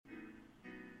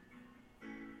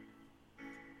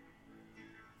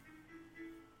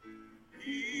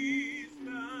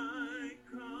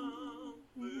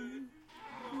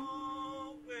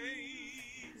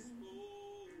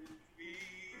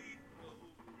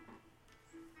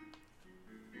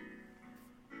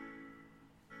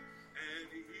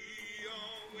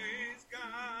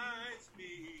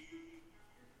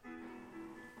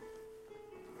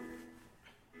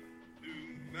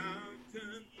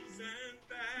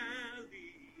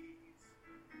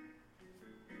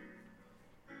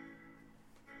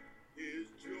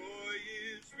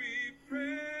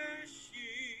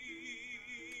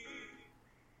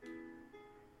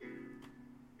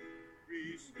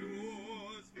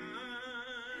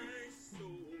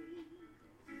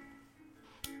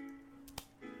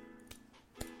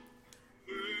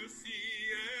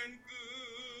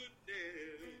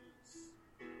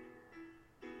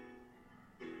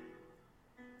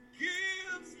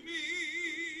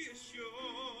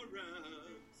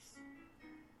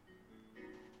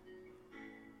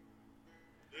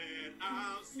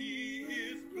I'll see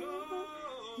his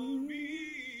glory.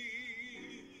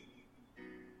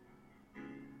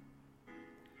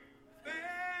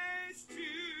 Face to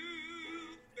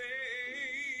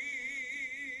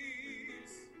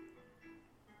face.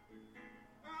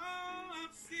 Oh,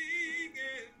 I'm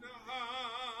singing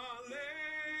hallelujah.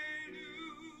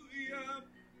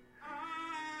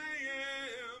 I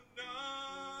am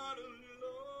not alone.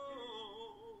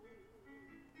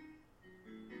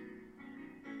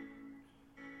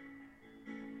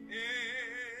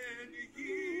 And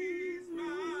he's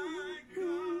my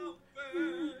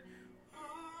comfort,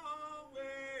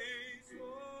 always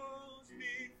holds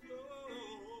me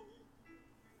close.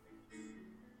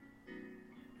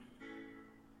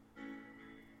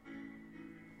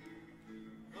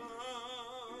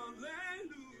 Hallelujah.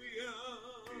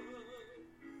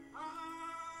 I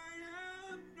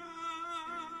am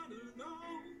not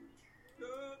alone.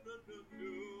 No, no, no,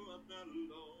 no, I'm not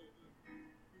alone.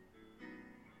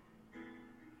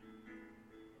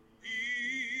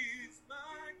 He's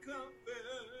my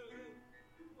comfort,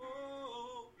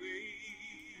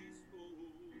 always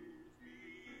holds me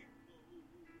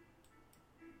close.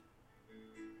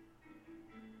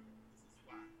 This is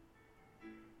why.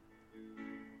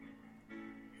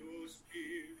 Your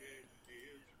spirit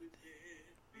lives within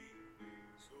me,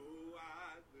 so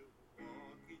I will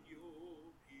walk in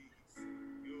your peace.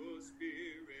 Your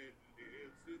spirit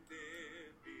lives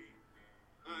within me,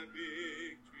 my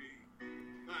victory,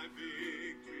 my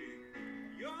victory.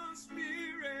 Your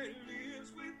spirit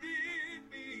lives within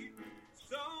me,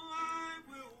 so I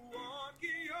will walk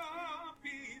in your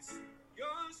peace.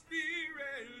 Your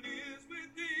spirit lives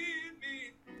within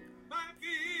me, my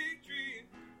victory,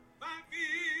 my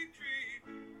victory,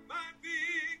 my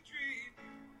victory,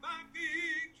 my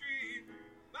victory,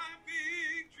 my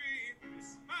victory,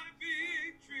 it's my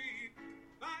victory,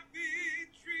 my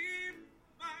victory,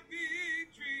 my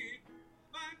victory,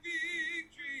 my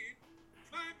victory,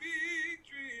 my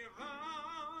victory,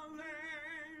 hallelujah.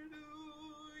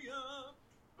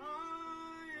 I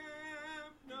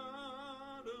am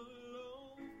not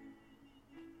alone.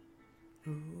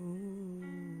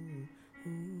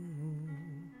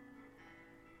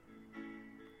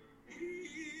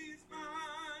 He's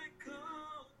my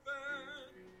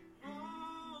comfort,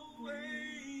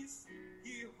 always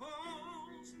he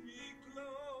holds me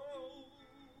close.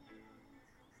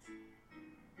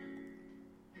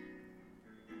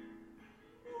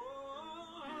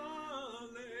 Oh,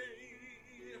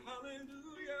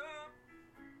 hallelujah,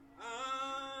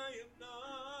 I am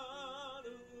not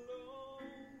alone.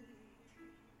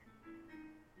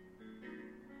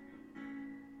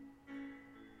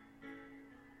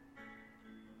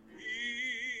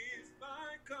 He's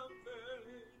my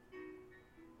comfort,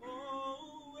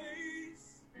 always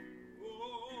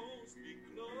holds me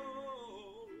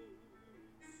close.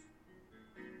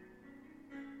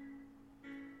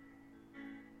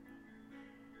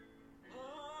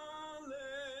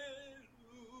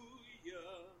 Hallelujah,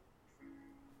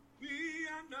 we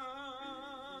are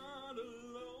not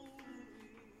alone.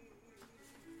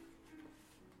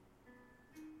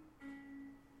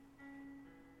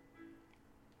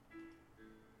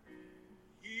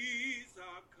 He's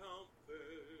our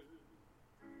comfort.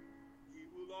 He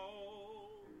will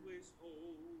always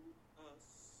hold us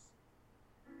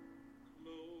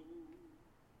close.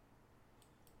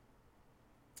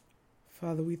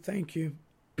 Father, we thank you.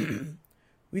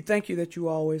 We thank you that you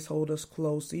always hold us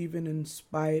close, even in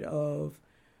spite of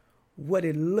what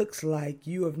it looks like.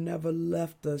 You have never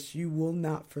left us. You will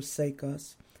not forsake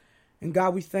us. And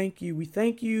God, we thank you. We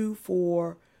thank you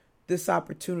for this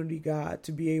opportunity, God,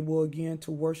 to be able again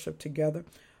to worship together.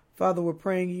 Father, we're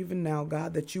praying even now,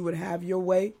 God, that you would have your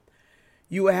way.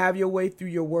 You will have your way through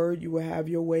your word. You will have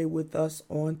your way with us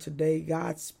on today.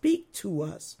 God, speak to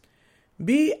us.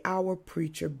 Be our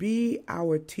preacher. Be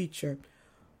our teacher.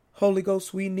 Holy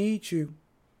Ghost, we need you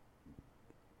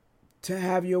to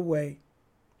have your way.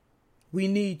 We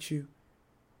need you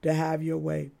to have your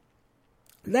way.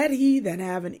 Let he that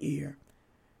have an ear,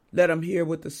 let him hear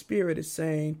what the Spirit is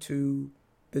saying to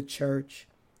the church.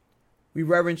 We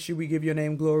reverence you. We give your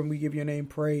name glory and we give your name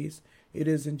praise. It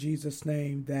is in Jesus'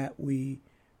 name that we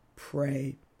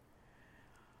pray.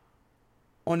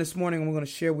 On this morning, I'm going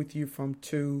to share with you from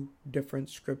two different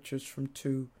scriptures.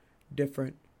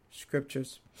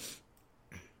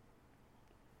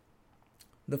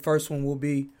 The first one will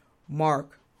be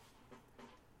Mark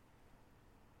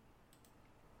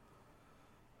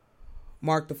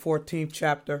the 14th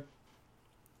chapter,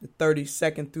 the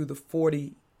 32nd through the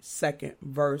 42nd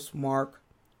verse. Mark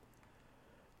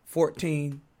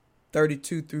 14,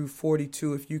 32 through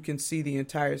 42. If you can see the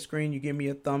entire screen, you give me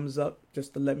a thumbs up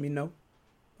just to let me know.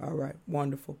 All right,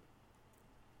 wonderful.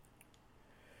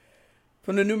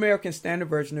 From the New American Standard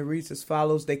Version, it reads as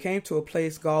follows. They came to a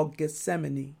place called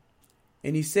Gethsemane,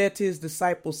 and he said to his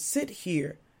disciples, sit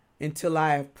here until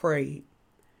I have prayed.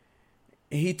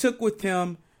 And he took with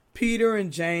him Peter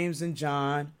and James and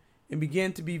John and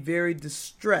began to be very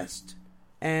distressed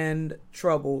and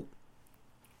troubled.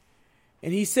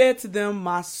 And he said to them,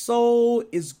 my soul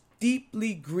is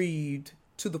deeply grieved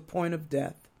to the point of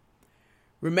death.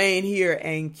 Remain here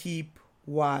and keep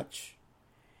watch.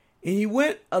 And he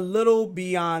went a little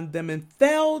beyond them and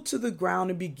fell to the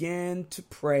ground and began to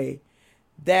pray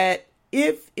that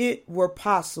if it were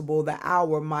possible, the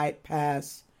hour might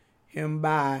pass him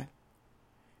by.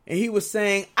 And he was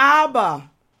saying,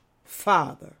 Abba,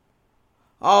 Father,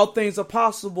 all things are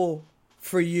possible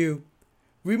for you.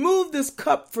 Remove this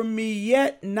cup from me,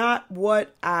 yet not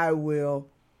what I will,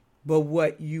 but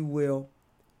what you will.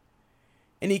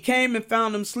 And he came and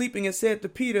found him sleeping and said to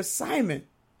Peter, Simon,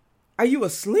 are you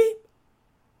asleep?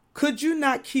 Could you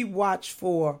not keep watch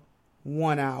for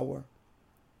 1 hour?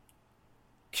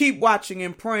 Keep watching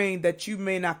and praying that you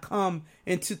may not come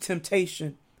into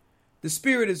temptation. The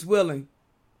spirit is willing,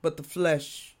 but the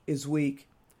flesh is weak.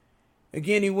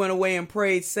 Again, he went away and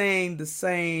prayed, saying the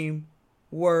same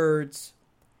words.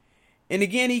 And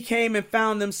again, he came and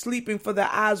found them sleeping, for their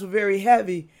eyes were very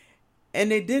heavy,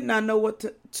 and they did not know what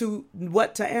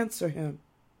to answer him.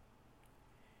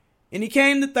 And he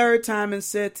came the third time and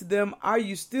said to them, are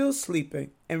you still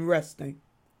sleeping and resting?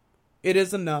 It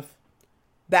is enough.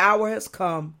 The hour has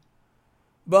come.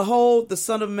 Behold, the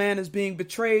Son of Man is being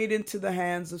betrayed into the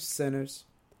hands of sinners.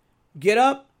 Get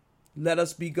up, let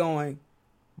us be going.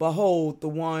 Behold, the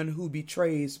one who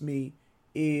betrays me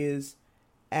is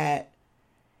at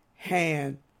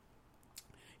hand.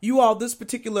 You all, this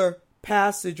particular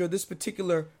passage or this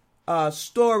particular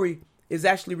story is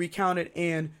actually recounted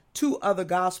in 2 other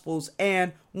gospels,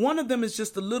 and one of them is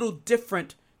just a little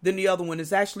different than the other one.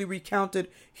 It's actually recounted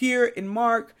here in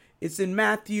Mark, it's in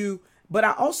Matthew, but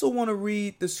I also want to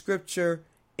read the scripture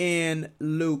in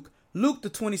Luke. Luke, the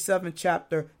 27th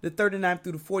chapter, the 39th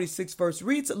through the 46th verse,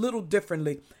 reads a little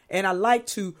differently, and I like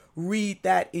to read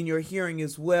that in your hearing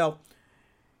as well.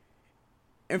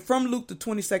 And from Luke, the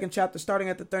 22nd chapter, starting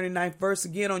at the 39th verse,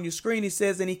 again on your screen, he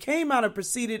says, and he came out and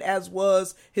proceeded as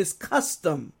was his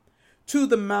custom to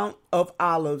the Mount of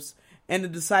Olives, and the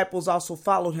disciples also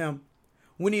followed him.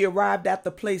 When he arrived at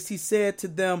the place, he said to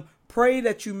them, pray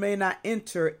that you may not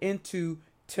enter into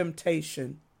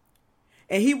temptation.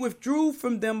 And he withdrew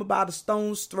from them about a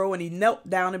stone's throw, and he knelt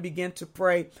down and began to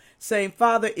pray, saying,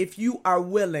 Father, if you are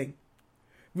willing,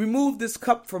 remove this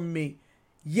cup from me.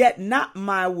 Yet not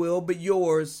my will, but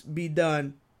yours be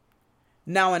done.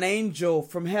 Now an angel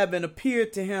from heaven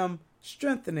appeared to him,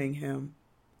 strengthening him.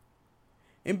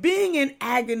 And being in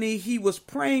agony, he was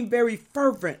praying very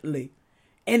fervently,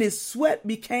 and his sweat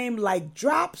became like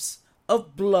drops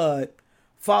of blood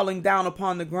falling down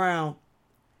upon the ground.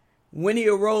 When he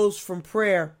arose from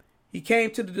prayer, he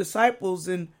came to the disciples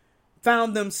and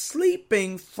found them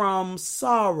sleeping from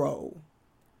sorrow.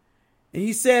 And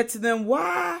he said to them,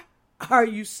 why are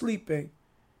you sleeping?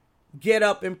 Get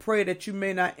up and pray that you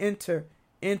may not enter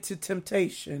into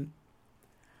temptation.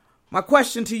 My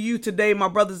question to you today, my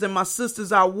brothers and my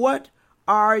sisters, are what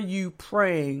are you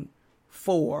praying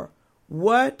for?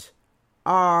 What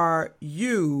are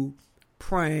you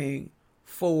praying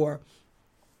for?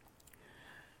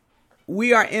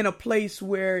 We are in a place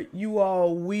where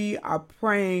we are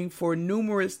praying for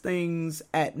numerous things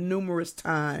at numerous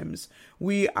times.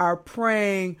 We are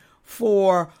praying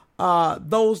for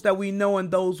those that we know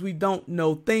and those we don't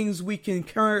know, things we can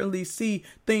currently see,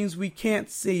 things we can't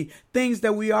see, things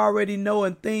that we already know,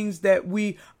 and things that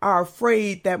we are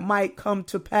afraid that might come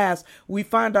to pass. We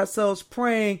find ourselves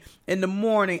praying in the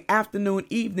morning, afternoon,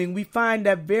 evening. We find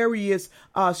that various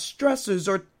stressors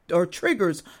or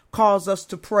triggers cause us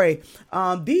to pray.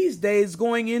 These days,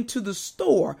 going into the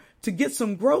store to get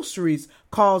some groceries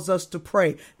cause us to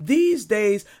pray. These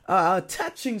days,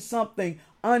 touching something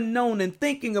unknown and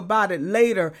thinking about it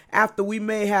later after we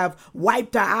may have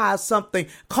wiped our eyes, something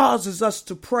causes us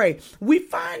to pray. We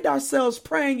find ourselves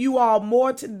praying, you all,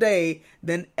 more today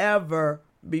than ever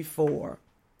before.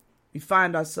 We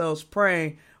find ourselves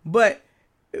praying. But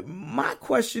my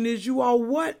question is, you all,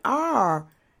 what are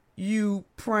you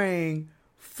praying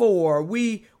for?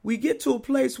 We get to a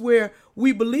place where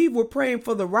we believe we're praying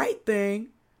for the right thing,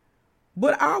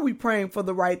 but are we praying for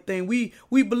the right thing? We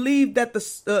believe that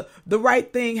the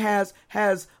right thing has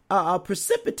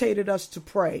precipitated us to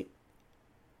pray,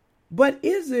 but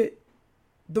is it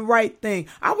the right thing?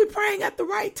 Are we praying at the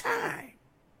right time?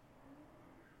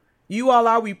 You all,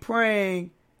 are we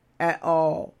praying at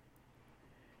all?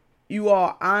 You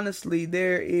all, honestly,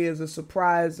 there is a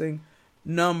surprising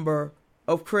number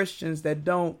of Christians that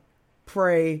don't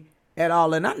pray at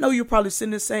all. And I know you're probably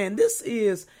sitting there saying, this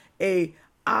is a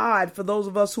odd, for those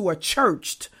of us who are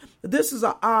churched, this is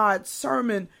an odd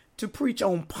sermon to preach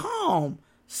on Palm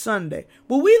Sunday.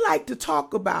 But we like to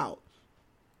talk about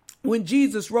when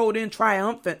Jesus rode in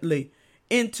triumphantly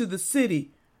into the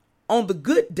city on the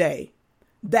good day,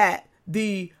 that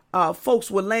the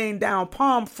folks were laying down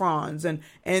palm fronds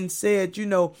and said, you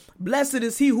know, blessed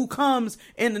is he who comes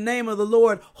in the name of the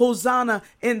Lord, Hosanna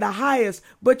in the highest.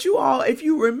 But you all, if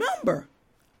you remember,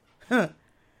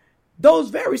 those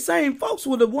very same folks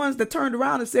were the ones that turned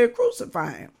around and said,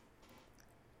 crucify him.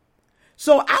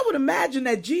 So I would imagine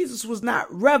that Jesus was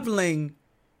not reveling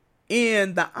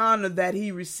in the honor that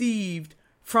he received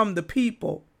from the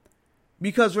people,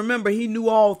 because remember, he knew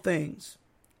all things.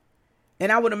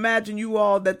 And I would imagine, you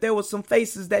all, that there were some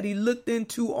faces that he looked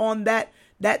into on that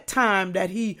time that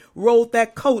he rolled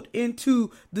that coat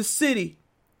into the city.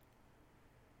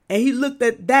 And he looked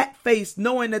at that face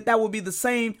knowing that that would be the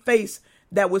same face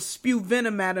that would spew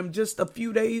venom at him just a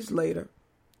few days later.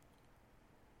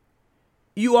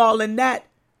 You all, and that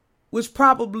was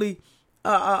probably,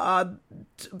 to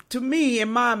me,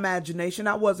 in my imagination,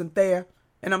 I wasn't there,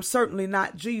 and I'm certainly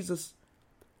not Jesus.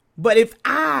 But if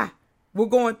I were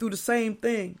going through the same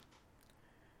thing,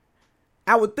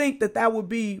 I would think that that would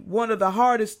be one of the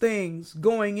hardest things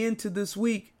going into this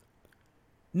week,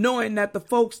 knowing that the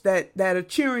folks that are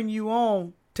cheering you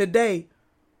on today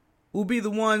will be the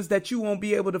ones that you won't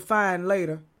be able to find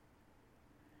later.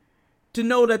 To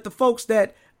know that the folks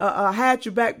that had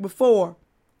your back before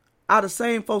are the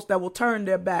same folks that will turn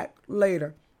their back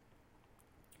later.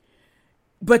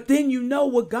 But then you know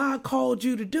what God called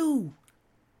you to do.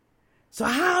 So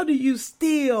how do you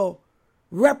still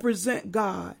represent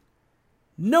God,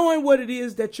 knowing what it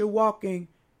is that you're walking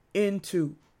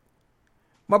into?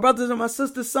 My brothers and my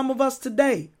sisters, some of us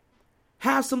today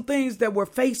have some things that we're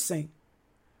facing.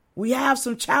 We have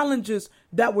some challenges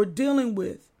that we're dealing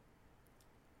with.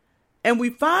 And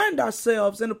we find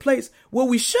ourselves in a place where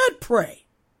we should pray.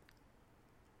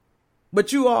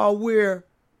 But you all, we're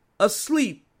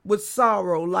asleep with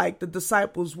sorrow like the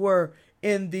disciples were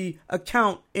in the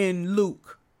account in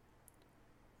Luke.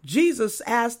 Jesus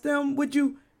asked them, would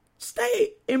you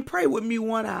stay and pray with me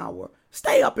 1 hour?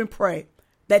 Stay up and pray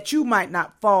that you might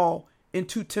not fall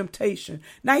into temptation.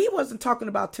 Now, he wasn't talking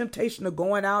about temptation of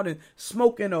going out and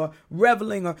smoking or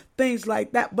reveling or things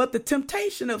like that, but the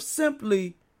temptation of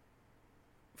simply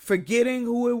forgetting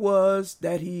who it was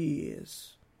that he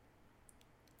is.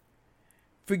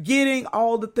 Forgetting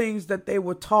all the things that they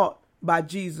were taught by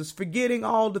Jesus, forgetting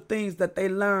all the things that they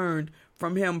learned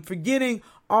from him, forgetting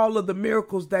all of the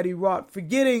miracles that he wrought,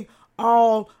 forgetting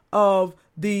all of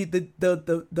the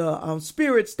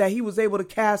spirits that he was able to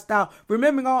cast out,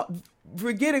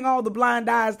 forgetting all the blind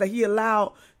eyes that he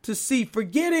allowed to see,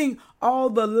 forgetting all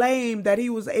the lame that he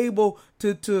was able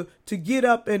to get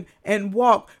up and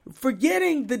walk,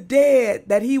 forgetting the dead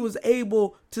that he was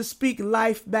able to speak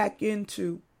life back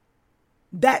into.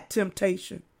 That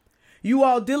temptation. You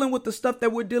all dealing with the stuff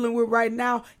that we're dealing with right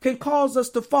now can cause us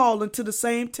to fall into the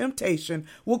same temptation,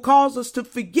 will cause us to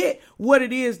forget what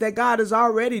it is that God has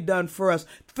already done for us,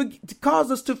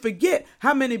 cause us to forget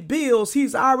how many bills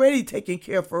he's already taken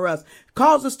care for us,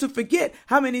 cause us to forget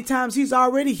how many times he's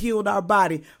already healed our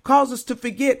body, cause us to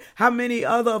forget how many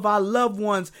other of our loved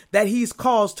ones that he's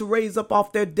caused to raise up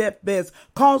off their deathbeds,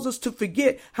 cause us to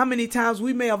forget how many times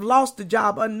we may have lost the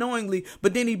job unknowingly,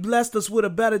 but then he blessed us with a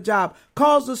better job,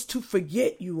 cause us to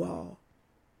forget, you all,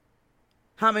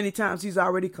 how many times he's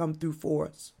already come through for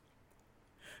us.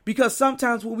 Because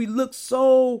sometimes when we look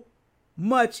so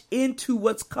much into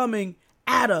what's coming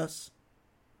at us,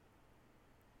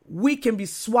 we can be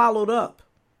swallowed up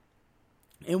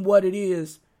in what it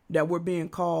is that we're being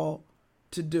called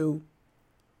to do.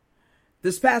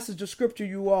 This passage of scripture,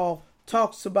 you all,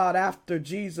 talks about after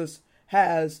Jesus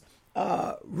has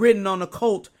ridden on a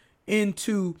colt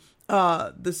into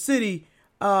the city,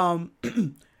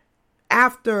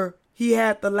 after he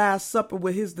had the Last Supper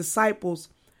with his disciples.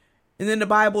 And then the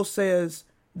Bible says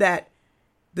that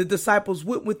the disciples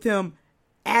went with him,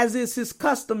 as is his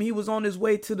custom. He was on his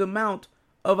way to the Mount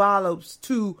of Olives,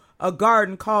 to a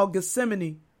garden called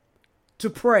Gethsemane, to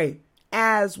pray,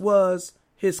 as was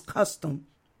his custom.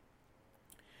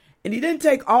 And he didn't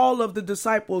take all of the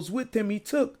disciples with him. He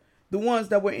took the ones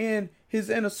that were in his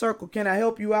inner circle. Can I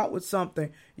help you out with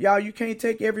something? Y'all, you can't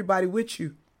take everybody with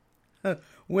you.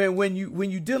 When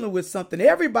you dealing with something,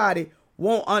 everybody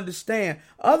won't understand.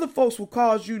 Other folks will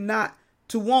cause you not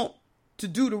to want to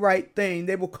do the right thing.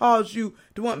 They will cause you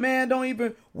to want, man, don't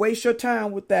even waste your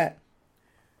time with that.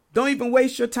 Don't even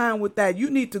waste your time with that.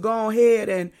 You need to go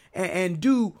ahead and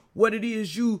do what it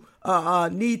is you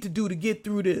need to do to get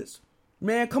through this.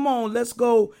 Man, come on, let's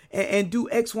go and do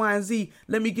X, Y, and Z.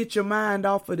 Let me get your mind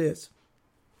off of this.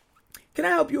 Can I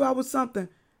help you out with something?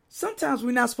 Sometimes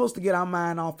we're not supposed to get our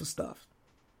mind off of stuff.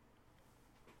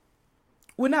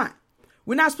 We're not.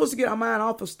 We're not supposed to get our mind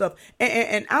off of stuff.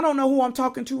 And I don't know who I'm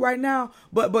talking to right now,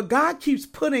 but God keeps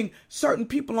putting certain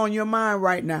people on your mind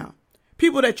right now.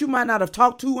 People that you might not have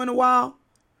talked to in a while.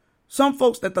 Some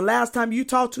folks that the last time you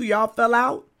talked to, y'all fell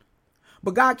out.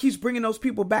 But God keeps bringing those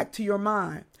people back to your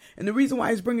mind. And the reason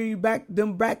why he's bringing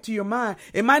them back to your mind,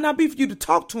 it might not be for you to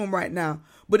talk to them right now,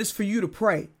 but it's for you to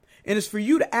pray. And it's for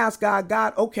you to ask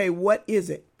God, okay, what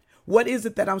is it? What is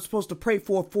it that I'm supposed to pray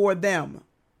for them?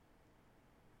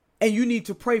 And you need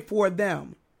to pray for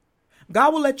them.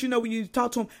 God will let you know when you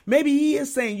talk to him. Maybe he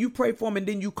is saying you pray for him and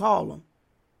then you call him.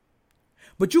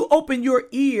 But you open your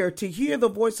ear to hear the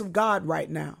voice of God right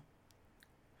now.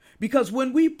 Because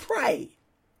when we pray,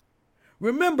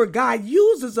 remember, God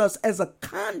uses us as a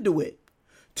conduit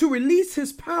to release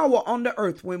his power on the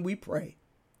earth when we pray.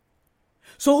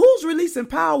 So who's releasing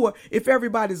power if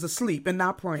everybody's asleep and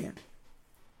not praying?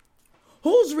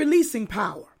 Who's releasing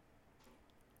power?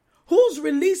 Who's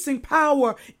releasing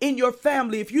power in your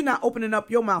family if you're not opening up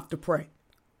your mouth to pray?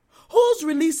 Who's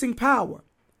releasing power?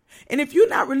 And if you're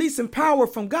not releasing power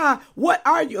from God, what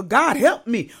are you? God help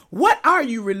me. What are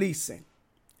you releasing?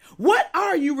 What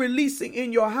are you releasing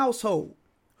in your household?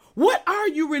 What are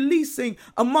you releasing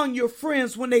among your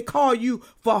friends when they call you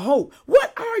for hope?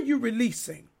 What are you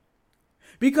releasing?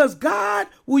 Because God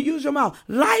will use your mouth.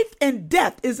 Life and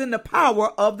death is in the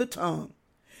power of the tongue.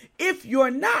 If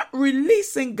you're not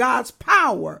releasing God's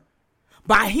power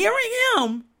by hearing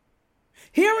him,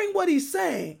 hearing what he's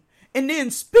saying, and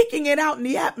then speaking it out in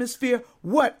the atmosphere,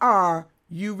 what are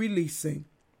you releasing?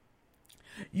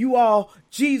 You all,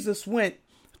 Jesus went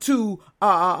to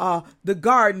the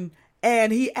garden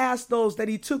and he asked those that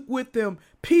he took with him,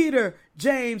 Peter,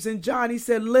 James, and John. He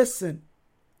said, listen,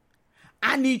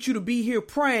 I need you to be here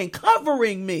praying,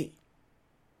 covering me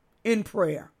in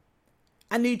prayer.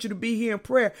 I need you to be here in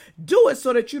prayer. Do it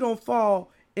so that you don't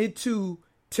fall into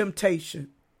temptation.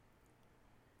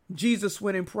 Jesus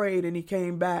went and prayed and he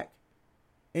came back.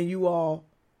 And you all,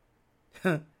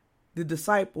 the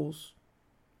disciples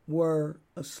were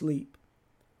asleep.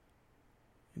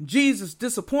 And Jesus,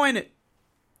 disappointed,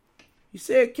 he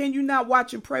said, can you not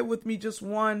watch and pray with me just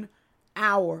 1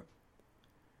 hour?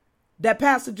 That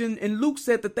passage in Luke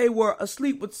said that they were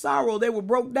asleep with sorrow. They were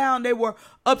broke down. They were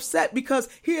upset because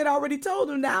he had already told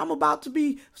them that I'm about to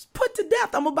be put to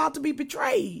death. I'm about to be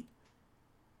betrayed.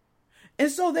 And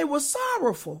so they were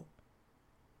sorrowful.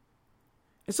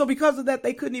 And so because of that,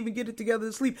 they couldn't even get it together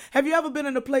to sleep. Have you ever been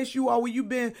in a place where you've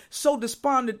been so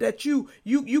despondent that you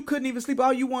couldn't even sleep?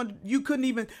 You couldn't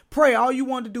even pray. All you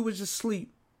wanted to do was just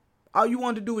sleep. All you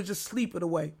wanted to do was just sleep it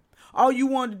away. All you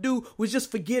wanted to do was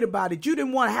just forget about it. You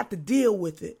didn't want to have to deal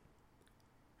with it.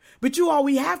 But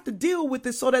we have to deal with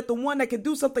it so that the one that can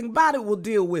do something about it will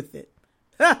deal with it.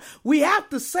 We have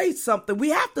to say something.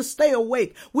 We have to stay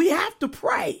awake. We have to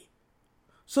pray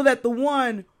so that the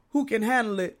one who can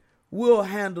handle it will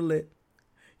handle it.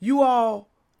 You all,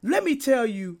 let me tell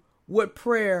you what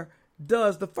prayer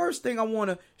does. The first thing I want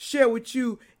to share with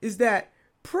you is that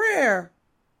prayer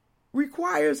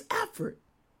requires effort.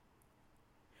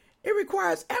 It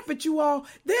requires effort, you all.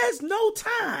 There's no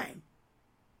time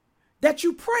that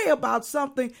you pray about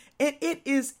something and it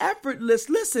is effortless.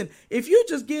 Listen, if you're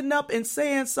just getting up and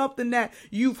saying something that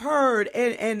you've heard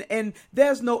and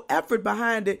there's no effort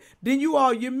behind it, then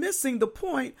you're missing the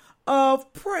point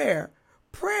of prayer.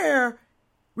 Prayer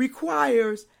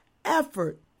requires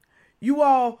effort. You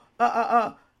all,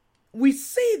 we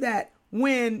see that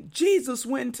when Jesus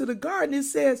went into the garden, it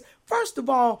says, first of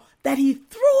all, that he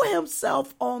threw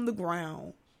himself on the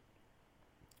ground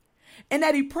and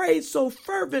that he prayed so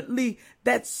fervently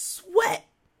that sweat,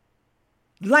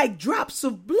 like drops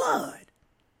of blood,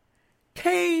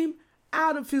 came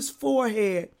out of his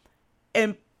forehead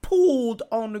and pooled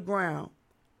on the ground.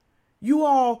 You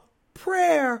all,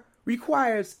 prayer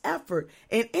requires effort,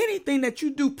 and anything that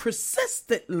you do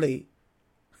persistently,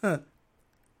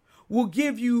 will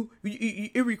give you,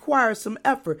 it requires some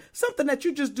effort. Something that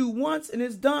you just do once and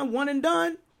it's done, one and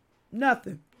done,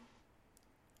 nothing.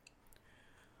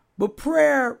 But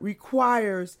prayer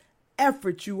requires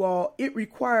effort, you all. It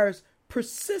requires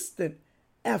persistent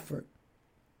effort.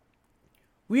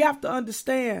 We have to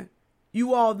understand,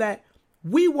 you all, that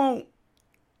we won't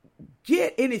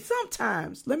get in it.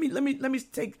 Sometimes, let me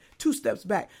take 2 steps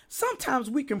back. Sometimes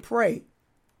we can pray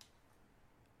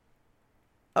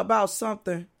about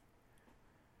something.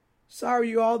 Sorry,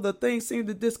 you all, the things seem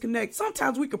to disconnect.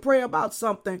 Sometimes we can pray about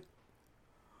something,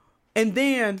 and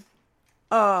then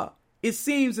it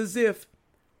seems as if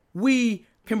we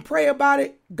can pray about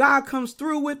it, God comes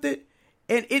through with it,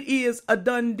 and it is a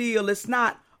done deal. It's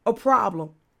not a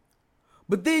problem.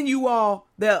 But then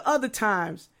there are other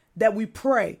times that we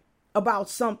pray about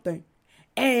something,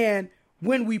 and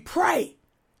when we pray,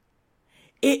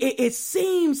 it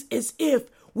seems as if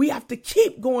we have to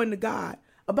keep going to God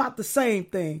about the same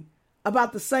thing,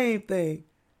 about the same thing,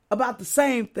 about the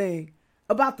same thing,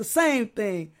 about the same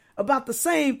thing, about the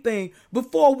same thing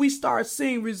before we start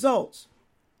seeing results.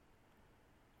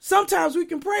 Sometimes we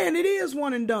can pray and it is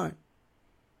one and done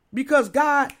because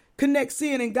God connects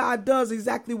in and God does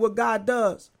exactly what God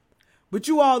does. But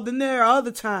then there are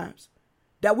other times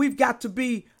that we've got to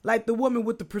be like the woman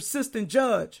with the persistent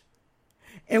judge.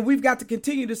 And we've got to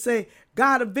continue to say,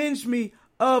 God, avenge me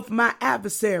of my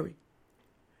adversary.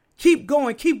 Keep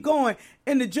going, keep going.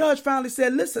 And the judge finally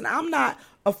said, listen, I'm not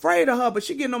afraid of her, but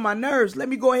she's getting on my nerves. Let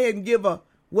me go ahead and give her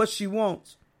what she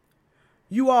wants.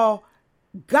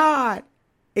 God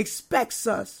expects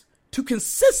us to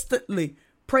consistently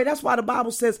pray. That's why the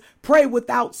Bible says, pray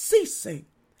without ceasing.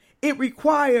 It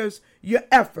requires your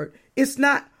effort. It's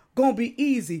not going to be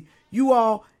easy.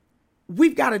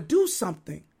 We've got to do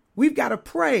something. We've got to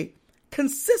pray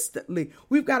consistently.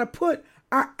 We've got to put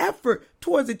our effort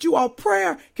towards it.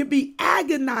 Prayer can be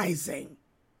agonizing,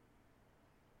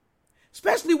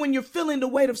 especially when you're feeling the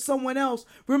weight of someone else.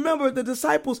 Remember, the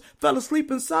disciples fell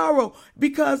asleep in sorrow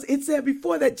because it said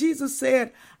before that Jesus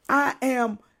said, I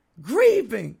am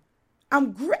grieving.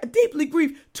 I'm deeply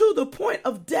grieved to the point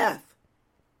of death.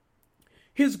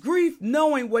 His grief,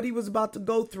 knowing what he was about to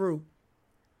go through,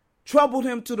 troubled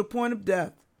him to the point of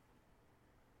death.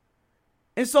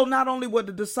 And so not only were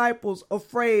the disciples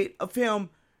afraid of him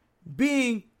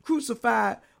being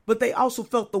crucified, but they also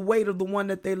felt the weight of the one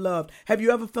that they loved. Have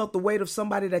you ever felt the weight of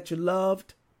somebody that you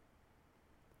loved?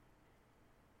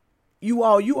 You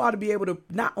ought to be able to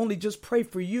not only just pray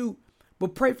for you,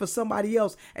 but pray for somebody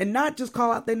else and not just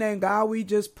call out their name. God, we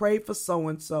just pray for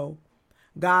so-and-so.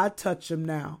 God, touch them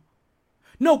now.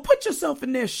 No, put yourself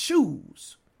in their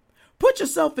shoes. Put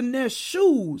yourself in their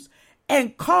shoes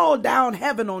and call down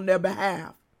heaven on their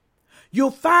behalf.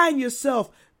 You'll find yourself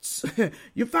sweating.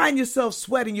 You find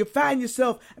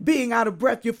yourself being out of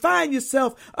breath. You find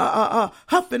yourself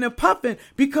huffing and puffing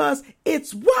because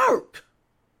it's work.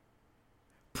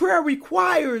 Prayer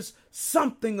requires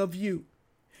something of you.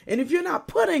 And if you're not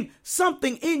putting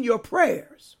something in your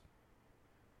prayers,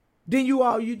 then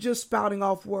you're just spouting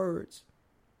off words.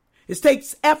 It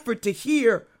takes effort to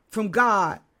hear from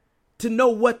God, to know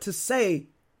what to say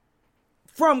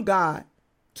from God,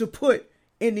 to put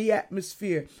in the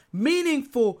atmosphere.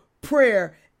 Meaningful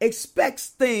prayer expects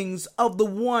things of the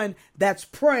one that's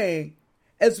praying,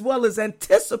 as well as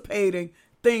anticipating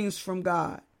things from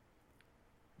God.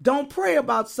 Don't pray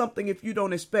about something if you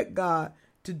don't expect God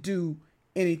to do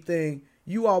anything.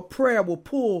 Prayer will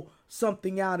pull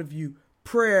something out of you.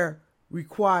 Prayer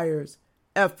requires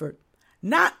effort.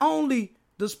 Not only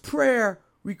does prayer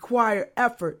require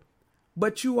effort,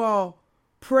 but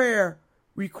prayer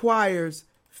requires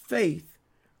faith.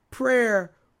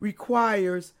 Prayer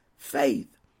requires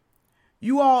faith.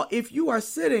 If you are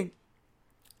sitting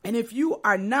and if you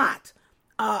are not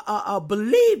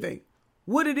believing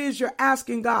what it is you're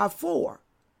asking God for,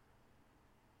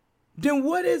 then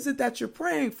what is it that you're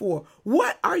praying for?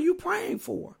 What are you praying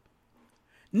for?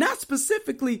 Not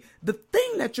specifically the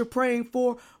thing that you're praying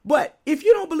for, but if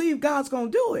you don't believe God's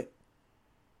going to do it,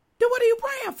 then what are you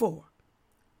praying for?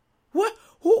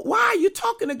 Why are you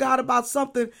talking to God about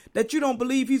something that you don't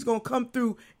believe he's going to come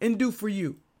through and do for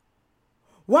you?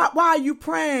 Why are you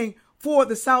praying for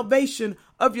the salvation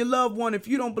of your loved one if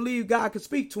you don't believe God can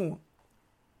speak to him?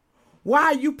 Why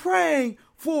are you praying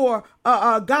for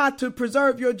God to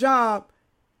preserve your job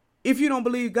if you don't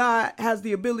believe God has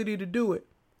the ability to do it?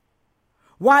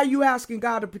 Why are you asking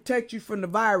God to protect you from the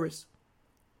virus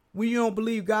when you don't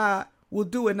believe God will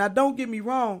do it? Now, don't get me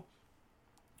wrong.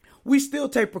 We still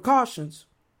take precautions.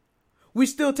 We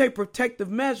still take protective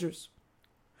measures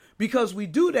because we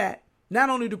do that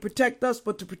not only to protect us,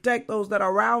 but to protect those that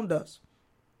are around us.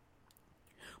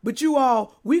 But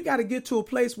we've got to get to a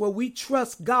place where we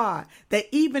trust God that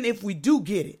even if we do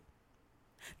get it,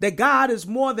 that God is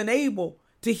more than able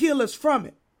to heal us from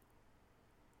it.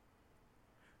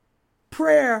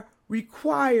 Prayer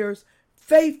requires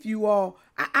faith, you all.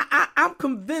 I'm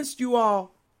convinced, you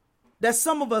all, that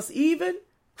some of us, even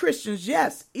Christians,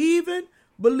 yes, even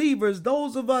believers,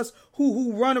 those of us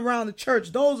who run around the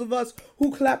church, those of us who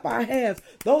clap our hands,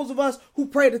 those of us who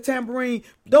play the tambourine,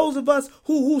 those of us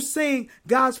who sing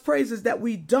God's praises, that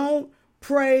we don't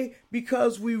pray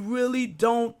because we really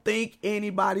don't think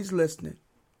anybody's listening.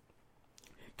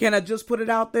 Can I just put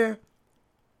it out there?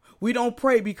 We don't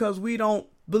pray because we don't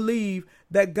believe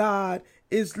that God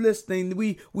is listening.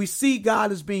 We see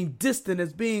God as being distant,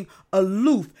 as being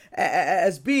aloof,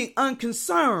 as being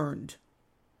unconcerned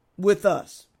with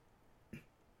us.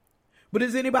 But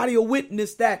is anybody a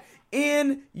witness that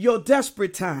in your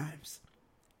desperate times,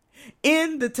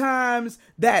 in the times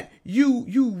that you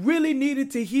really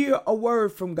needed to hear a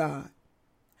word from God,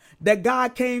 that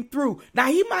God came through? Now,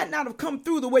 he might not have come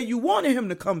through the way you wanted him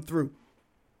to come through,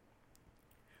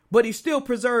 but he still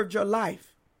preserved your life.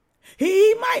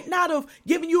 He might not have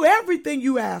given you everything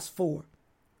you asked for.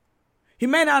 He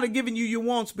may not have given you your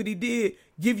wants, but he did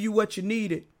give you what you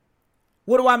needed.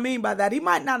 What do I mean by that? He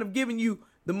might not have given you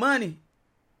the money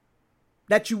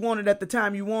that you wanted at the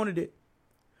time you wanted it,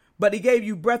 but he gave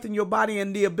you breath in your body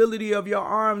and the ability of your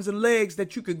arms and legs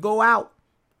that you could go out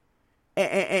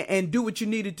and do what you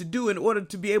needed to do in order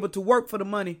to be able to work for the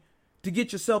money to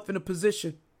get yourself in a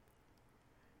position.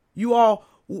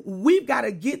 We've got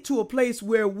to get to a place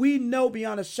where we know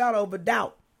beyond a shadow of a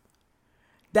doubt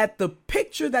that the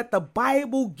picture that the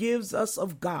Bible gives us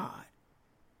of God,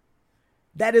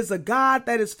 that is a God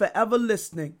that is forever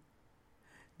listening,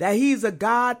 that he is a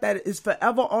God that is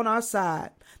forever on our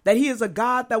side, that he is a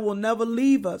God that will never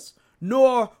leave us,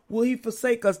 nor will he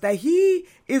forsake us, that he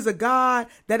is a God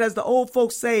that, as the old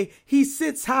folks say, he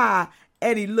sits high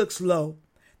and he looks low,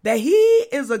 that he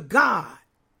is a God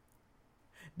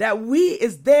that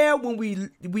is there when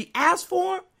we ask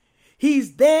for him.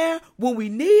 He's there when we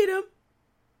need him.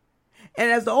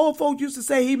 And as the old folk used to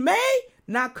say, he may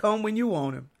not come when you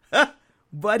want him,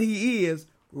 but he is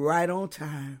right on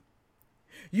time.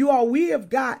 We have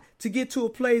got to get to a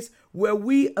place where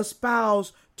we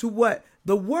espouse to what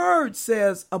the word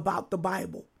says about the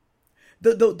Bible.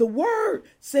 The word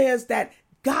says that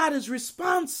God is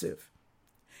responsive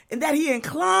and that he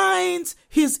inclines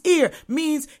his ear,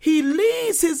 means he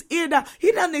leans his ear down.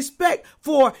 He doesn't expect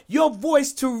for your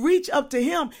voice to reach up to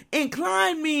him.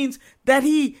 Incline means that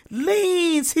he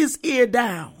leans his ear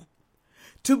down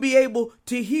to be able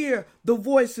to hear the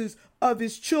voices of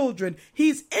his children.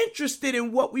 He's interested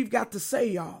in what we've got to say,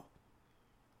 y'all.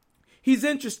 He's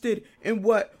interested in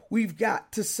what we've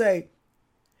got to say.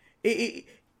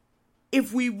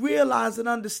 If we realize and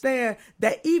understand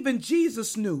that even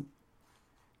Jesus knew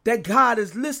that God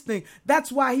is listening,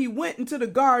 that's why he went into the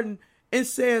garden and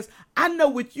says, I know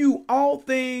with you all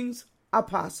things are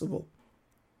possible.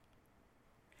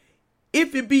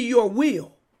 If it be your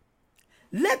will,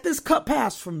 let this cup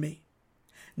pass from me.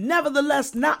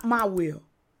 Nevertheless, not my will,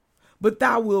 but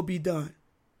thy will be done.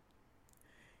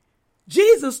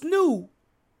 Jesus knew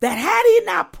that had he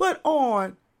not put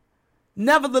on,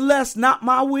 nevertheless, not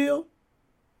my will,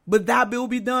 but thy will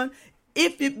be done.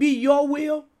 If it be your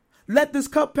will, let this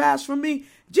cup pass from me.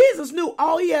 Jesus knew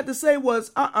all he had to say was,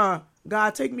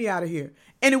 God, take me out of here.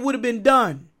 And it would have been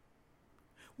done.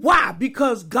 Why?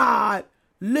 Because God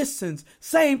listens.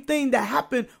 Same thing that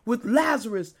happened with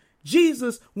Lazarus.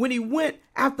 Jesus, when he went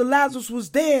after Lazarus was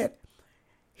dead,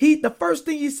 the first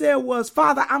thing he said was,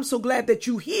 Father, I'm so glad that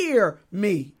you hear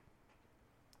me.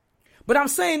 But I'm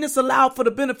saying this aloud for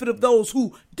the benefit of those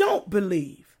who don't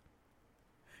believe.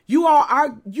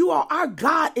 Our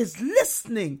God is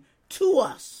listening to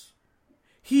us.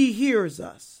 He hears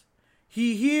us.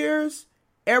 He hears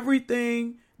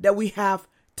everything that we have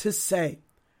to say.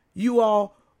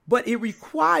 But it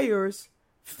requires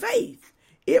faith.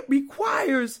 It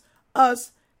requires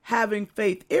us having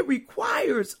faith. It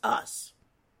requires us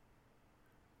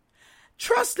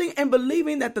trusting and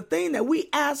believing that the thing that we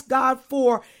ask God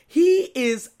for, he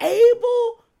is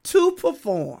able to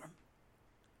perform.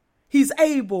 He's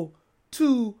able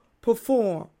to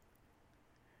perform.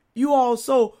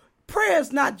 So prayer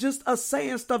is not just us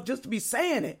saying stuff just to be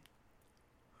saying it,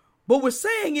 but we're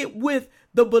saying it with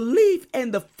the belief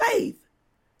and the faith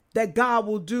that God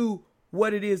will do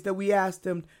what it is that we asked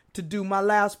him to do. My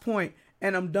last point,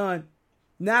 and I'm done.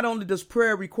 Not only does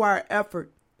prayer require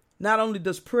effort, not only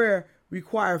does prayer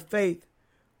require faith,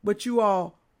 but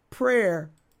prayer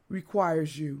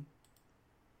requires you.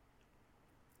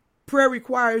 Prayer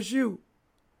requires you.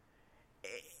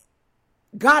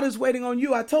 God is waiting on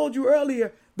you. I told you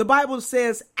earlier, the Bible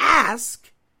says,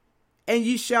 ask and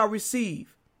ye shall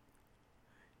receive.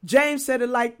 James said it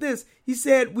like this. He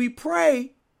said, we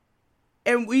pray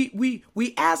and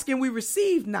we ask and we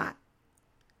receive not.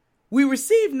 We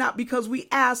receive not because we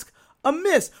ask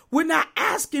amiss. We're not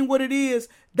asking what it is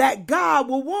that God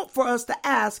will want for us to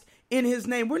ask in his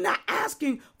name. We're not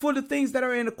asking for the things that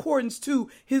are in accordance to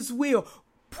his will.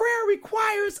 Prayer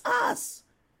requires us.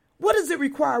 What does it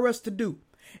require us to do?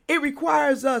 It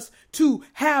requires us to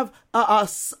have a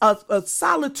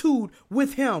solitude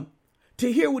with him,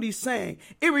 to hear what he's saying.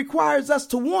 It requires us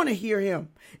to want to hear him.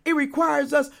 It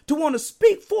requires us to want to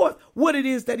speak forth what it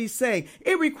is that he's saying.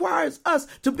 It requires us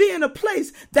to be in a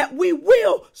place that we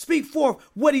will speak forth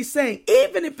what he's saying,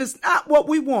 even if it's not what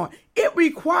we want. It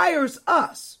requires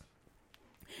us.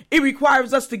 It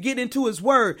requires us to get into his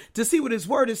word, to see what his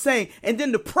word is saying, and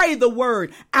then to pray the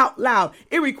word out loud.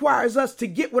 It requires us to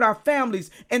get with our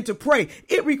families and to pray.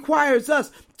 It requires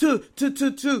us to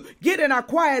get in our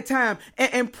quiet time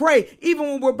and pray, even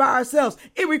when we're by ourselves.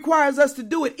 It requires us to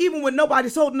do it even when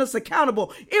nobody's holding us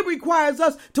accountable. It requires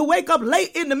us to wake up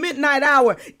late in the midnight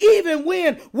hour, even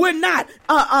when we're not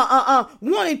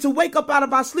wanting to wake up out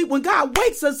of our sleep. When God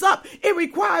wakes us up, it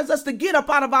requires us to get up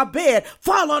out of our bed,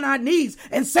 fall on our knees,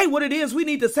 and say what it is we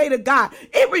need to say to God.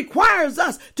 It requires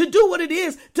us to do what it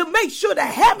is to make sure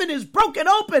that heaven is broken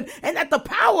open and that the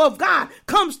power of God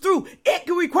comes through. It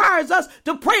requires us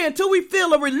to pray until we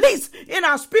feel a release in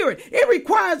our spirit. It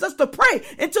requires us to pray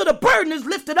until the burden is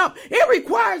lifted up. It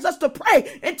requires us to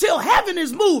pray until heaven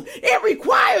is moved. It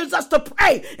requires us to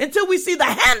pray until we see the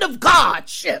hand of God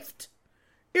shift.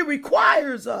 It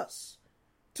requires us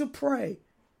to pray.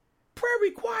 Prayer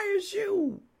requires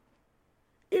you.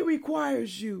 It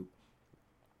requires you.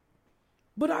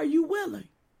 But are you willing?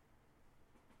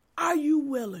 Are you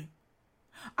willing?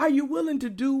 Are you willing to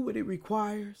do what it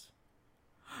requires?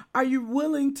 Are you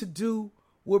willing to do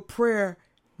what prayer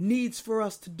needs for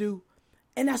us to do?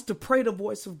 And that's to pray the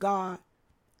voice of God.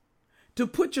 To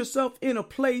put yourself in a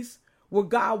place where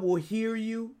God will hear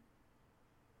you.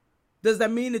 Does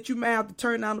that mean that you may have to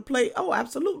turn down the plate? Oh,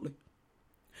 absolutely.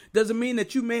 Does it mean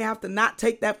that you may have to not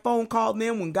take that phone call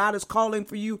then when God is calling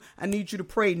for you? I need you to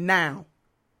pray now.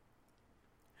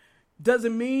 Does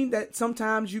it mean that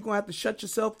sometimes you're going to have to shut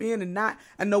yourself in and not?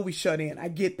 I know we shut in. I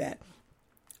get that.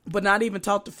 But not even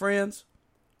talk to friends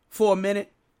for a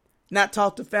minute. Not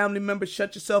talk to family members.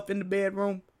 Shut yourself in the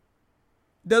bedroom.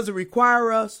 Does it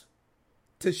require us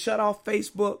to shut off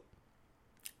Facebook,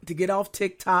 to get off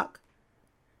TikTok,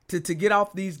 to get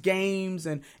off these games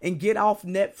and get off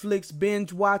Netflix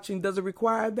binge watching? Does it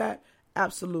require that?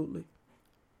 Absolutely.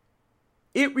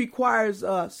 It requires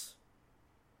us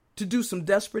to do some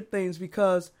desperate things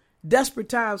because desperate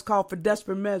times call for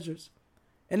desperate measures.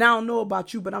 And I don't know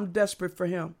about you, but I'm desperate for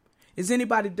him. Is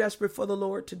anybody desperate for the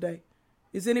Lord today?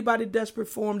 Is anybody desperate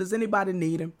for him? Does anybody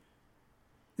need him?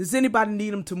 Does anybody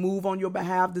need him to move on your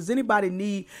behalf? Does anybody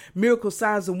need miracle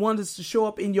signs and wonders to show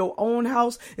up in your own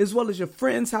house as well as your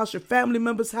friend's house, your family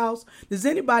member's house? Does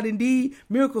anybody need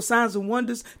miracle signs and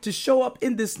wonders to show up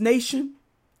in this nation?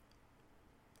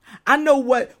 I know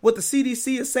what the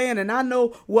CDC is saying, and I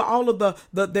know what all of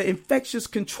the infectious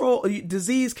control,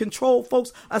 disease control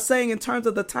folks are saying in terms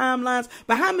of the timelines.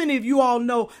 But how many of you all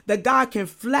know that God can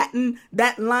flatten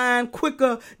that line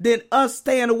quicker than us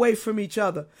staying away from each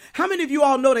other? How many of you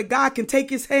all know that God can take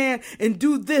his hand and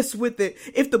do this with it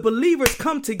if the believers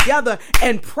come together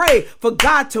and pray for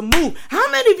God to move? How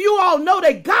many of you all know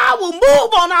that God will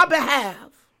move on our behalf?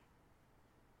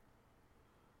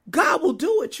 God will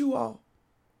do it, you all.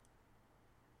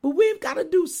 But we've got to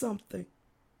do something.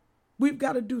 We've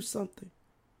got to do something.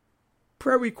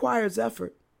 Prayer requires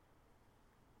effort.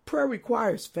 Prayer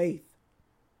requires faith.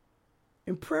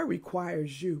 And prayer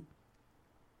requires you.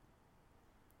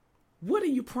 What are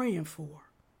you praying for?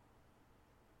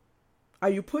 Are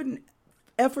you putting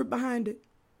effort behind it?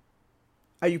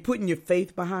 Are you putting your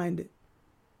faith behind it?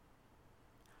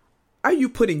 Are you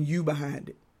putting you behind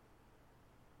it?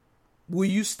 Will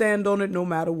you stand on it no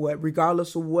matter what,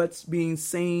 regardless of what's being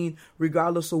seen,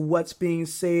 regardless of what's being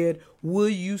said? Will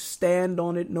you stand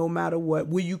on it no matter what?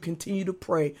 Will you continue to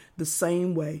pray the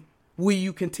same way? Will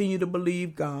you continue to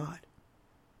believe God?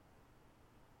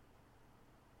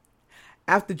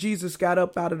 After Jesus got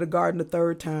up out of the garden the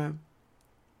third time,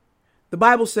 the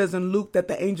Bible says in Luke that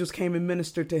the angels came and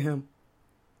ministered to him.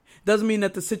 Doesn't mean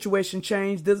that the situation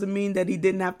changed. Doesn't mean that he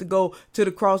didn't have to go to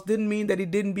the cross. Didn't mean that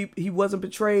he wasn't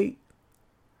betrayed.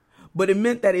 But it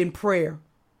meant that in prayer,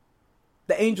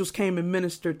 the angels came and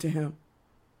ministered to him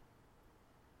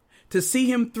to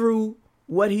see him through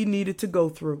what he needed to go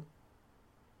through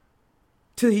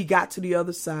till he got to the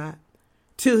other side,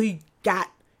 till he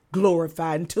got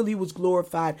glorified, until he was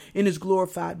glorified in his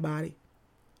glorified body.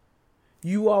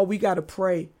 You all, we got to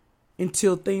pray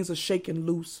until things are shaken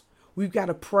loose. We've got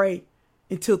to pray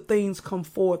until things come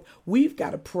forth. We've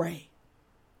got to pray.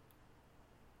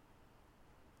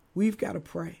 we've got to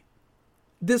pray.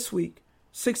 This week,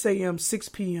 6 a.m., 6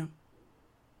 p.m.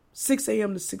 6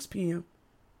 a.m. to 6 p.m.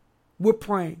 We're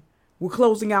praying. We're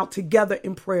closing out together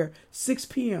in prayer. 6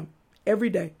 p.m. every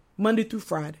day, Monday through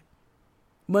Friday.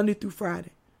 Monday through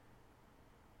Friday.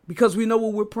 Because we know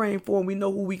what we're praying for and we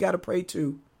know who we got to pray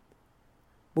to.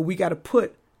 But we got to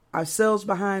put ourselves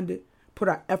behind it, put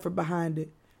our effort behind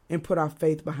it, and put our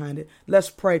faith behind it. Let's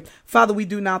pray. Father, we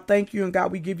do now thank you, and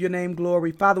God, we give your name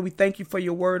glory. Father, we thank you for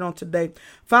your word on today.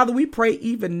 Father, we pray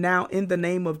even now in the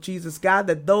name of Jesus, God,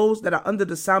 that those that are under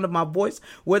the sound of my voice,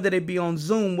 whether they be on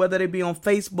Zoom, whether they be on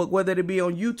Facebook, whether they be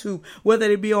on YouTube, whether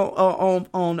they be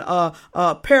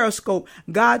on Periscope,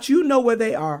 God, you know where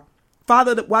they are.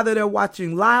 Father, whether they're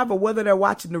watching live or whether they're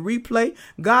watching the replay,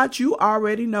 God, you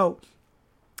already know.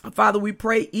 Father, we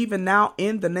pray even now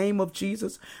in the name of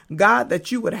Jesus, God,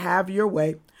 that you would have your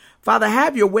way. Father,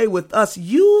 have your way with us.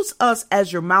 Use us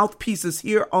as your mouthpieces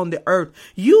here on the earth.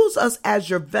 Use us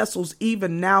as your vessels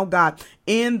even now, God,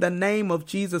 in the name of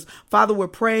Jesus. Father, we're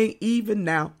praying even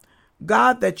now,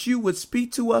 God, that you would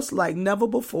speak to us like never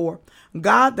before.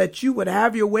 God, that you would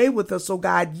have your way with us. So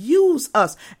God, use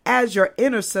us as your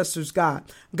intercessors, God.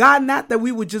 God, not that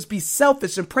we would just be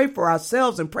selfish and pray for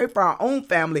ourselves and pray for our own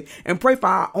family and pray for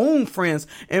our own friends.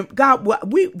 And God,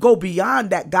 we go beyond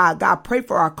that, God. God, pray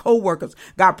for our co-workers.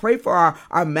 God, pray for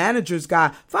our managers,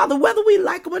 God. Father, whether we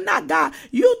like them or not, God,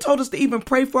 you told us to even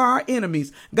pray for our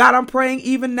enemies. God, I'm praying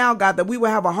even now, God, that we will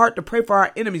have a heart to pray for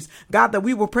our enemies. God, that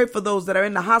we will pray for those that are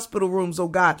in the hospital rooms, oh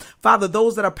God. Father,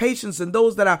 those that are patients and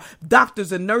those that are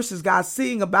doctors and nurses, God,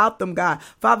 seeing about them, God.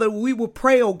 Father, we will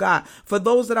pray, oh God, for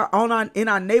those that are in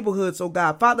our neighborhoods, oh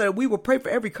God. Father, we will pray for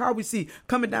every car we see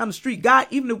coming down the street. God,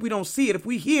 even if we don't see it, if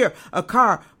we hear a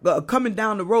car coming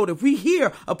down the road, if we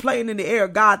hear a plane in the air,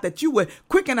 God, that you would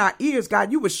quicken our ears,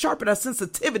 God, you would sharpen our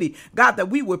sensitivity, God, that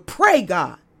we would pray,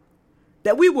 God.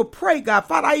 That we will pray, God.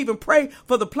 Father, I even pray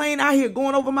for the plane out here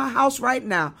going over my house right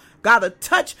now. God, to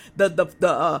touch those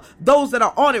that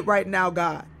are on it right now,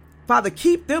 God. Father,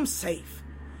 keep them safe.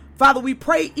 Father, we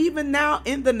pray even now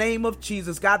in the name of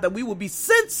Jesus, God, that we will be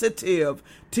sensitive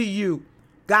to you.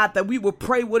 God, that we will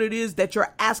pray what it is that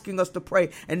you're asking us to pray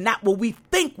and not what we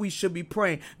think we should be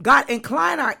praying. God,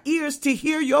 incline our ears to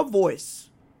hear your voice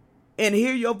and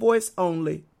hear your voice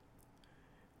only.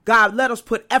 God, let us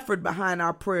put effort behind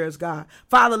our prayers, God.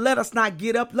 Father, let us not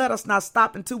get up. Let us not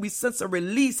stop until we sense a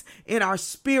release in our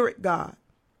spirit, God.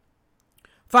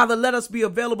 Father, let us be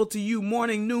available to you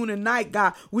morning, noon, and night,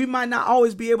 God. We might not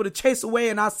always be able to chase away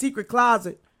in our secret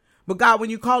closet. But God, when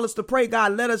you call us to pray,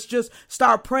 God, let us just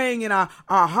start praying in our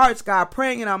hearts, God,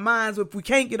 praying in our minds. If we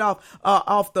can't get off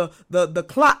the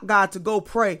clock, God, to go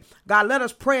pray. God, let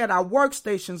us pray at our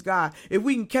workstations, God. If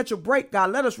we can catch a break,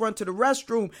 God, let us run to the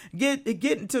restroom, get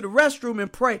into the restroom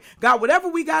and pray. God, whatever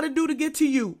we got to do to get to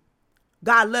you,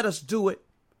 God, let us do it.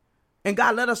 And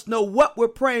God, let us know what we're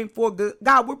praying for.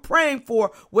 God, we're praying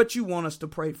for what you want us to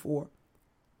pray for.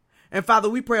 And Father,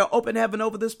 we pray an open heaven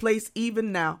over this place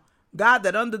even now. God,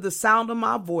 that under the sound of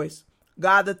my voice,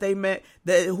 God, that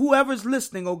whoever's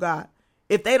listening, oh God,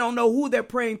 if they don't know who they're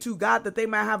praying to, God, that they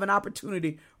might have an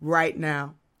opportunity right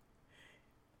now.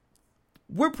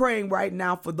 We're praying right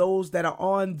now for those that are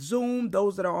on Zoom,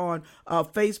 those that are on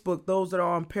Facebook, those that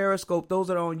are on Periscope, those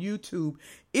that are on YouTube.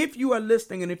 If you are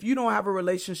listening and if you don't have a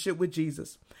relationship with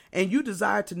Jesus and you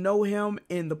desire to know him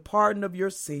in the pardon of your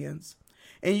sins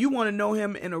and you want to know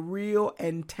him in a real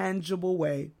and tangible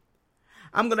way,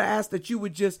 I'm going to ask that you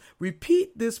would just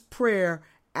repeat this prayer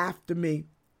after me.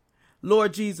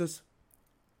 Lord Jesus,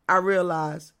 I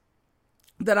realize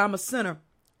that I'm a sinner.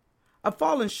 I've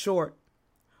fallen short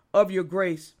of your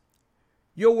grace.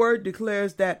 Your word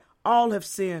declares that all have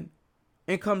sinned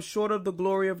and come short of the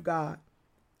glory of God.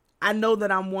 I know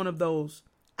that I'm one of those.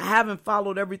 I haven't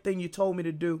followed everything you told me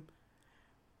to do.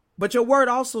 But your word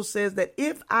also says that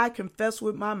if I confess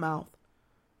with my mouth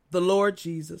the Lord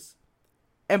Jesus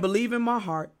and believe in my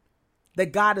heart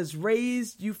that God has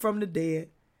raised you from the dead,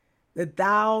 that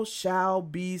thou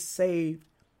shalt be saved.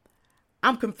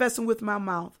 I'm confessing with my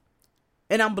mouth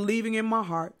and I'm believing in my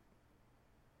heart.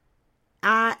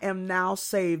 I am now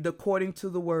saved according to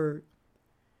the word,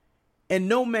 and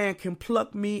no man can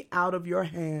pluck me out of your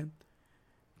hand.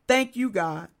 Thank you,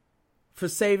 God, for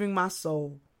saving my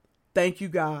soul. Thank you,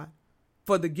 God,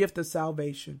 for the gift of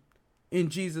salvation. In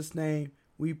Jesus' name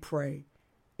we pray.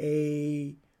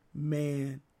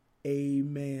 Amen.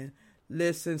 Amen.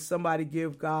 Listen, somebody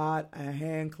give God a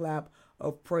hand clap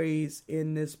of praise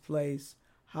in this place.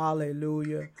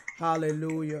 Hallelujah.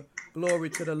 Hallelujah. Glory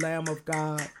to the Lamb of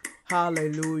God.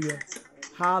 Hallelujah.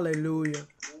 Hallelujah.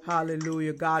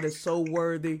 Hallelujah. God is so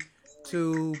worthy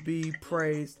to be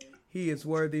praised. He is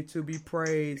worthy to be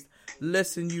praised.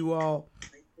 Listen, you all,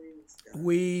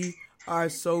 we are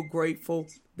so grateful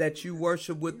that you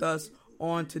worship with us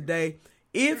on today.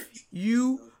 If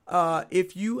you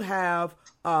have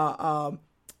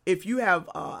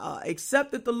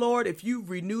accepted the Lord, if you've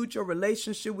renewed your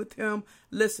relationship with him,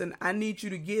 listen, I need you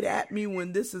to get at me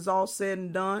when this is all said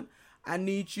and done. I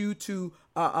need you to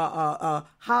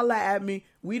holler at me.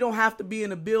 We don't have to be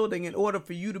in a building in order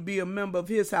for you to be a member of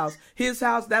his house. His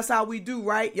house, that's how we do,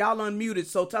 right? Y'all unmuted,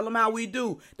 so tell them how we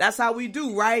do. That's how we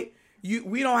do, right?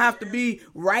 We don't have to be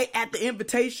right at the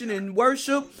invitation and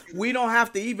worship. We don't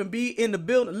have to even be in the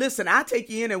building. Listen, I take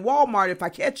you in at Walmart if I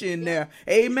catch you in there.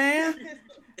 Amen.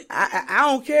 I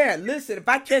don't care. Listen, if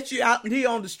I catch you out here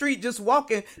on the street just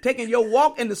walking, taking your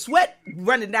walk and the sweat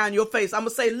running down your face, I'm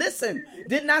going to say, listen,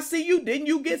 didn't I see you? Didn't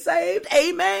you get saved?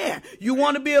 Amen. You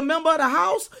want to be a member of the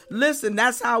house? Listen,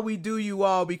 that's how we do, you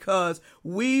all, because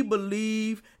we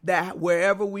believe that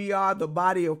wherever we are, the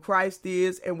body of Christ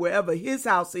is, and wherever his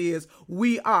house is,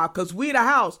 we are, because we the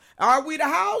house. Are we the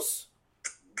house?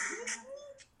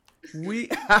 We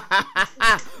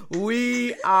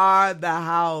are the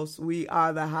house. We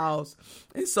are the house.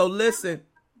 And so listen,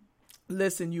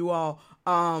 you all,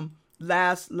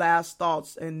 last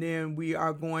thoughts, and then we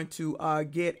are going to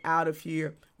get out of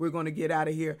here. We're going to get out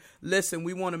of here. Listen,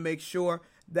 we want to make sure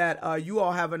that you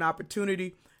all have an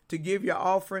opportunity to give your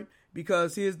offering,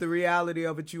 because here's the reality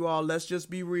of it, you all. Let's just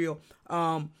be real.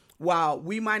 While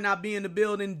we might not be in the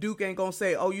building, Duke ain't going to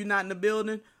say, oh, you're not in the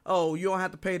building? Oh, you don't have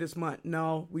to pay this month.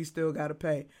 No, we still got to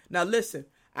pay. Now, listen,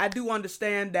 I do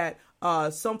understand that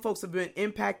some folks have been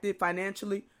impacted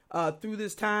financially through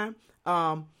this time.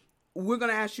 We're going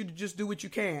to ask you to just do what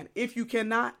you can. If you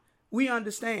cannot, we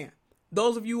understand.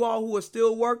 Those of you all who are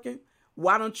still working,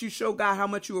 why don't you show God how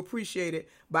much you appreciate it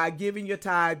by giving your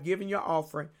tithe, giving your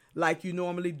offering like you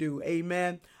normally do.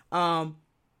 Amen.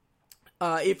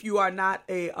 If you are not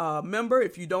a member,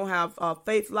 if you don't have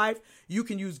Faith Life, you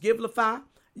can use Givelify.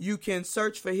 You can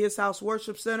search for His House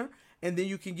Worship Center, and then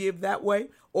you can give that way.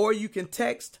 Or you can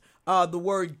text the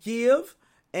word give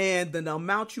and the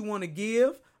amount you want to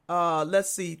give.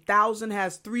 Let's see, 1,000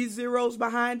 has 3 zeros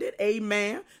behind it.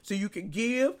 Amen. So you can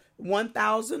give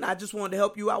 1,000. I just wanted to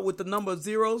help you out with the number of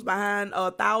zeros behind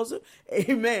 1,000.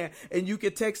 Amen. And you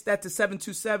can text that to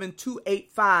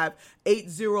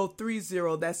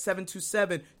 727-285-8030. That's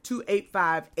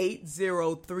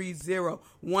 727-285-8030.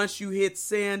 Once you hit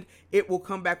send, it will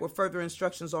come back with further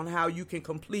instructions on how you can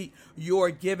complete your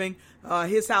giving.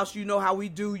 His House, you know how we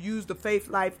do. Use the Faith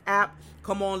Life app.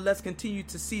 Come on, let's continue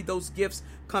to see those gifts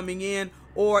coming in.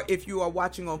 Or if you are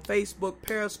watching on Facebook,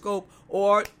 Periscope,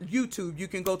 or YouTube, you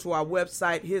can go to our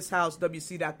website,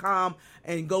 hishousewc.com,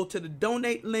 and go to the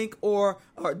donate link or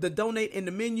the donate in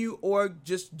the menu, or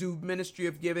just do Ministry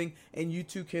of Giving, and you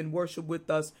too can worship with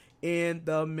us in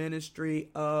the Ministry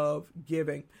of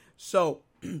Giving. So,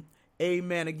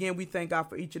 amen. Again, we thank God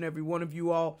for each and every one of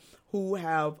you all who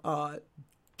have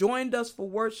joined us for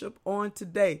worship on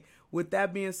today. With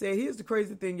that being said, here's the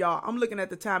crazy thing, y'all. I'm looking at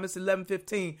the time. It's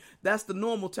 11:15. That's the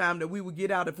normal time that we would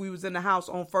get out if we was in the house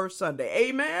on first Sunday.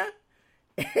 Amen?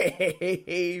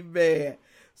 Amen.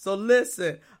 So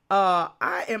listen,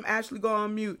 I am actually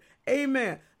going to unmute.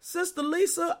 Amen. Sister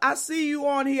Lisa, I see you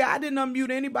on here. I didn't unmute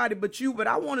anybody but you, but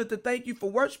I wanted to thank you for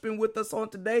worshiping with us on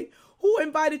today. Who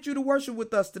invited you to worship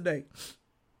with us today?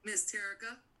 Miss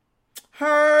Terica.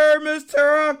 Her, Miss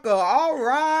Terica. All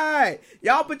right.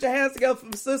 Y'all put your hands together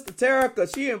for Sister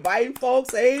Terica. She inviting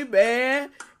folks.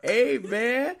 Amen.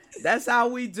 Amen. That's how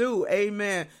we do.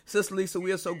 Amen. Sister Lisa,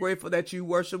 we are so grateful that you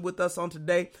worship with us on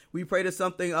today. We pray that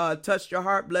something touched your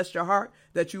heart, blessed your heart,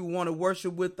 that you want to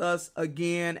worship with us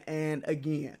again and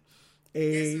again.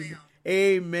 Amen. Yes, ma'am.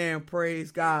 Amen.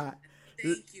 Praise God.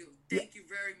 Thank you. Thank you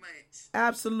very much.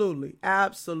 Absolutely.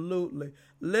 Absolutely.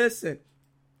 Listen,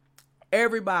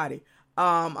 everybody.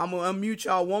 I'm going to unmute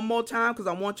y'all one more time because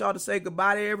I want y'all to say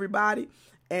goodbye to everybody.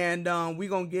 And we're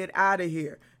going to get out of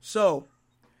here. So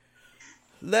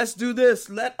let's do this.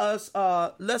 Let's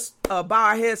bow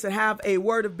our heads and have a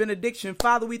word of benediction.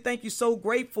 Father, we thank you so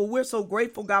grateful. We're so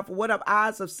grateful, God, for what our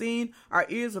eyes have seen, our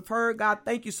ears have heard. God,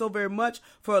 thank you so very much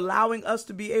for allowing us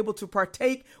to be able to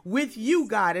partake with you,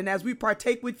 God. And as we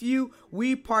partake with you,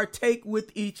 we partake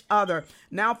with each other.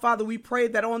 Now, Father, we pray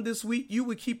that on this week you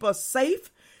would keep us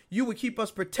safe. You would keep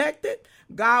us protected.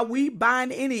 God, we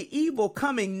bind any evil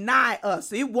coming nigh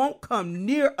us. It won't come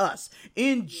near us.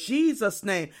 In Jesus'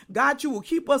 name. God, you will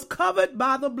keep us covered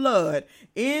by the blood.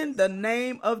 In the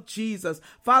name of Jesus.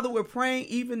 Father, we're praying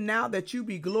even now that you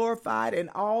be glorified in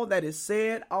all that is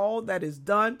said, all that is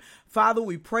done. Father,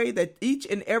 we pray that each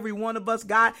and every one of us,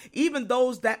 God, even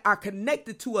those that are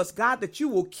connected to us, God, that you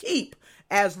will keep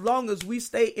as long as we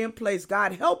stay in place.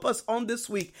 God, help us on this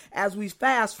week as we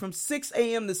fast from 6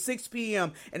 a.m. to 6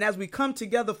 p.m. and as we come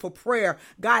together for prayer.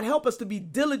 God, help us to be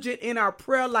diligent in our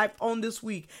prayer life on this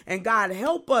week. And God,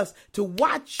 help us to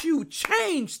watch you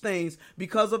change things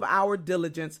because of our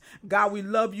diligence. God, we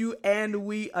love you and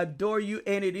we adore you.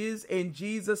 And it is in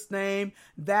Jesus' name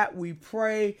that we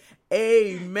pray.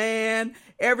 Amen.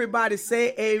 Everybody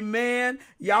say amen.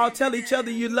 Y'all tell each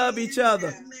other you love each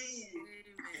other.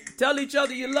 Tell each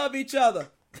other you love each other.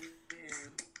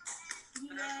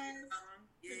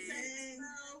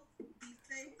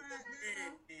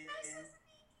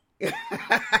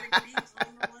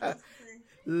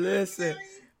 Listen.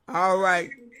 All right.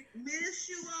 Miss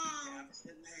you all.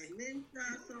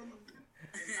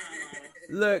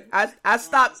 Look, I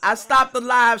stopped the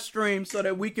live stream so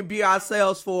that we can be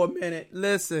ourselves for a minute.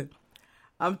 Listen,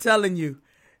 I'm telling you,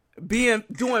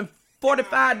 doing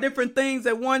 45 different things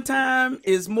at one time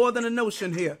is more than a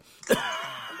notion here.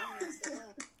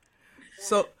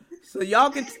 So y'all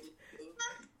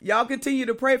continue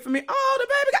to pray for me. Oh, the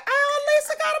baby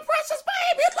Lisa got a precious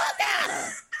baby. Look at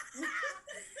her.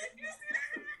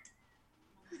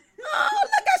 Oh,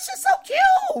 look at she's so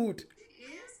cute.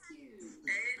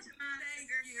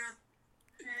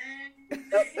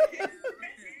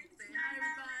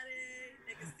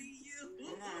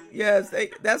 Yes,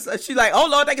 she's like, oh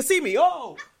Lord, they can see me.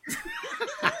 Oh.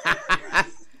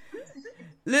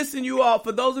 Listen, you all,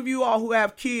 for those of you all who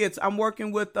have kids, I'm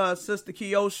working with Sister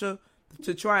Kiosha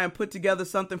to try and put together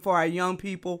something for our young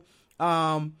people,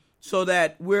 so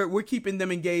that we're keeping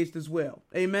them engaged as well.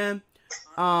 Amen.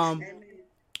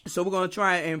 So we're going to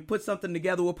try and put something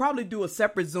together. We'll probably do a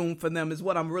separate Zoom for them is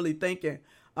what I'm really thinking.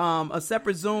 A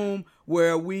separate Zoom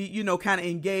where we, kind of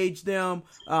engage them,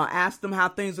 ask them how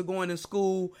things are going in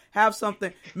school, have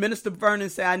something. Minister Vernon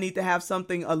said I need to have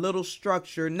something a little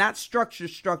structured, not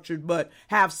structured, but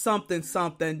have something, so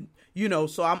I'm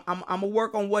gonna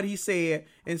work on what he said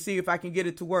and see if I can get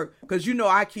it to work. Cause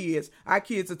our kids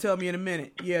will tell me in a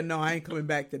minute, yeah, no, I ain't coming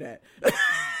back to that.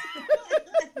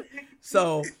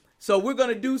 So we're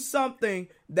going to do something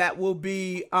that will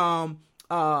be,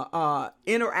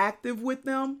 interactive with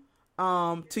them,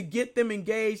 to get them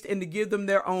engaged and to give them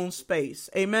their own space.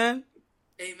 Amen.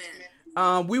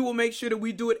 Amen. We will make sure that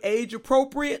we do it age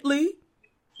appropriately.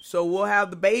 So we'll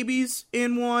have the babies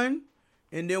in one,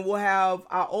 and then we'll have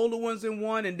our older ones in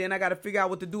one. And then I got to figure out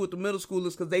what to do with the middle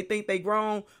schoolers because they think they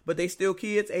grown, but they still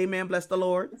kids. Amen. Bless the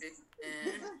Lord.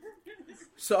 Amen.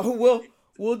 So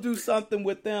we'll do something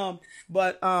with them.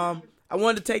 But, I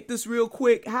wanted to take this real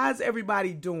quick. How's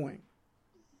everybody doing?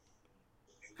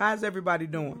 How's everybody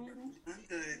doing? I'm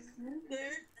good.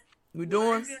 We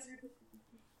doing?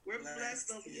 We're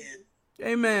blessed over here.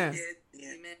 Amen.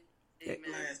 Yeah.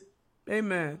 Amen.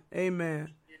 Amen.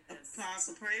 Amen. Yes.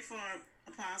 Apostle, pray for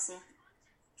Apostle.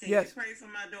 Can Yes. you pray for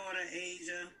my daughter,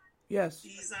 Asia? Yes.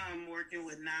 She's working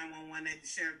with 911 at the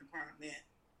sheriff department,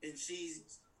 and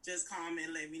she's just called me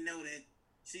and let me know that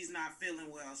she's not feeling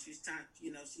well. She's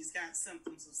she's got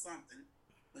symptoms of something,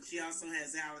 but she also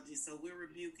has allergies. So we're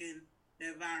rebuking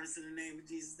that virus in the name of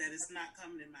Jesus, that it's not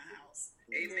coming in my house.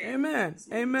 Amen.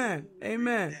 Amen.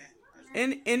 Amen.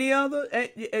 Any other?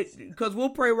 Because we'll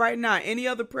pray right now. Any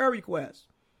other prayer requests?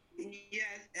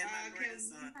 Yes, And my can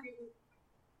grandson. we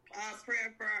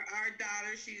prayer for our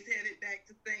daughter? She's headed back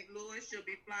to St. Louis. She'll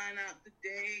be flying out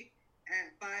today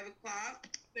at 5 o'clock.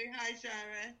 Say hi,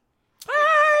 Shira.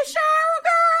 Hi, Cheryl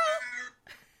girl.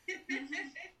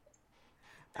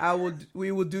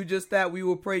 We will do just that. We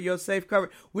will pray your safe cover.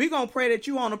 We're going to pray that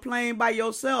you on a plane by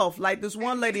yourself. Like this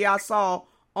one lady I saw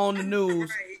on the news,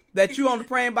 that you on the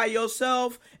plane by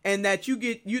yourself and that you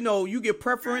get, you get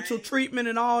preferential treatment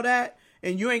and all that.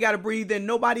 And you ain't got to breathe in.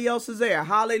 Nobody else is there.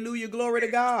 Hallelujah. Glory to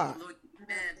God.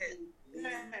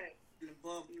 Amen.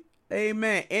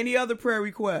 Amen. Any other prayer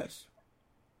requests?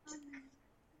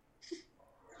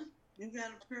 You got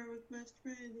a prayer request,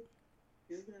 Randy?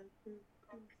 You got a prayer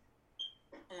request?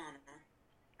 Hold on,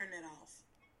 turn that off.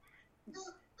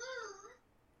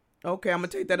 Okay, I'm going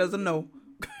to take that as a no.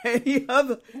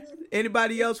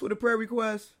 Anybody else with a prayer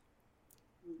request?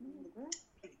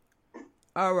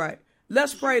 All right.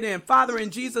 Let's pray then. Father, in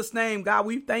Jesus' name, God,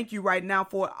 we thank you right now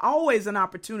for always an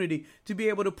opportunity to be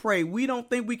able to pray. We don't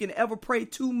think we can ever pray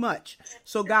too much.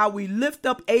 So, God, we lift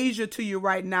up Asia to you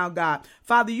right now, God.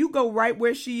 Father, you go right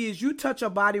where she is. You touch her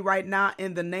body right now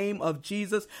in the name of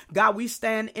Jesus. God, we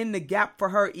stand in the gap for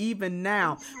her even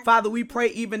now. Father, we pray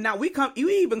even now. We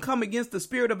even come against the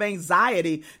spirit of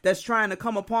anxiety that's trying to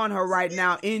come upon her right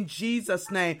now in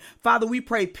Jesus' name. Father, we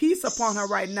pray peace upon her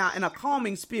right now and a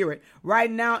calming spirit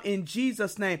right now in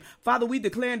Jesus' name. Father, we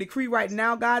declare and decree right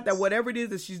now, God, that whatever it is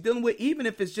that she's dealing with, even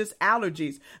if it's just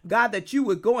allergies, God, that you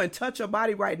would go and touch her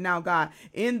body right now, God,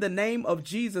 in the name of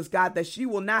Jesus, God, that she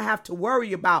will not have to worry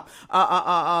about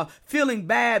feeling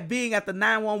bad being at the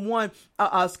 911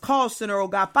 call center, oh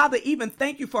God. Father, even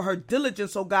thank you for her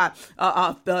diligence, oh God,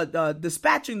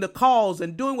 dispatching the calls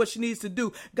and doing what she needs to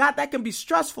do. God, that can be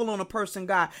stressful on a person,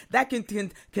 God. That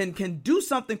can do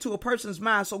something to a person's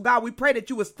mind. So God, we pray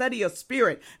that you would steady her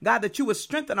spirit, God, that you would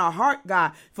strengthen her heart,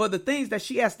 God, for the things that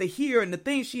she has to hear and the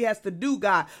things she has to do,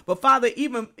 God. But Father,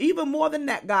 even more than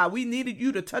that, God, we needed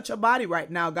you to touch her body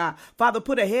right now, God. Father,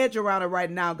 put a hedge around her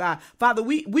right now, God. Father,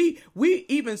 we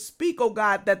even speak, oh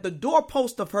God, that the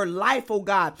doorpost of her life, oh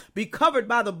God, be covered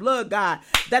by the blood, God,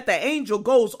 that the angel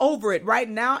goes over it right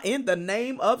now in the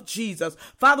name of Jesus.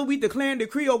 Father, we declare and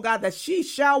decree, oh God, that she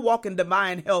shall walk in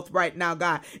divine health right now,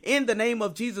 God, in the name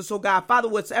of Jesus, oh God. Father,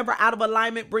 whatever out of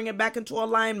alignment, bring it back into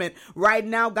alignment right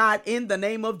now, God, in the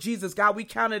name of Jesus. God, we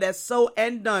count it as so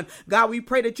and done. God, we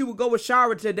pray that you would go with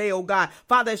Shara today, oh God.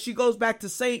 Father, as she goes back to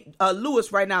St.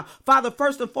 Louis right now, Father,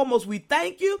 first and foremost, we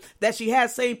thank you that she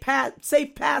has safe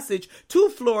passage to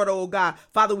Florida, oh God.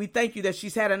 Father, we thank you that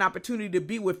she's had an opportunity to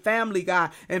be with family,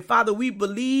 God. And Father, we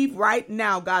believe right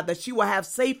now, God, that she will have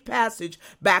safe passage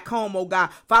back home, oh God.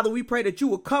 Father, we pray that you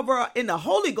will cover her in the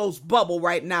Holy Ghost bubble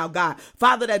right now, God.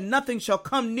 Father, that nothing shall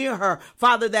come near her.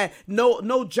 Father, that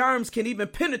no germs can even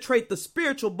penetrate the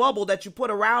spiritual bubble that you put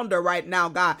around her right now,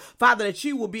 God. Father, that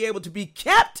she will be able to be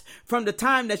kept from the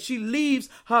time that she leaves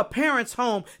her parents'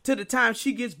 home to the time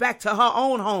she gets back to her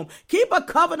own home. Keep her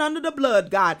covered under the blood,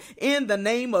 God, in the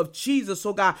name of Jesus,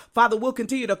 oh God. Father, we'll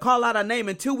continue to call out her name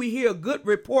until we hear a good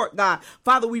report, God.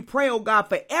 Father, we pray, oh God,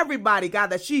 for everybody, God,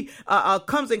 that she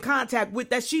comes in contact with,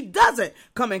 that she doesn't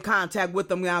come in contact with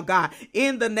them now, God,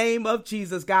 in the name of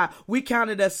Jesus, God. We count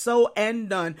it as so and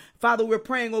done. Father, we're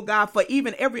praying, oh God, for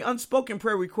even every unspoken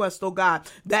prayer request, oh God,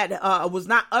 that was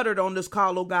not uttered on this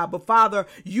call, oh God. But Father,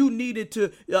 we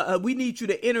need you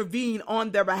to intervene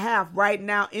on their behalf right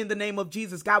now in the name of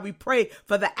Jesus. God, we pray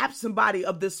for the absent body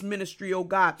of this ministry, oh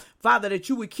God. Father, that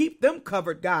you would keep them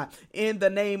covered, God, in the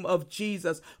name of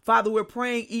Jesus. Father, we're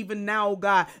praying even now, oh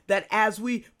God, that as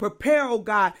we prepare, oh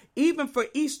God, even for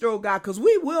Easter, oh God, because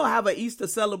we will have an Easter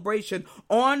celebration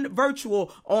on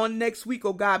virtual on next week,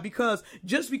 oh God, because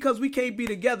just because we can't be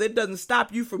together, it doesn't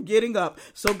stop you from getting up.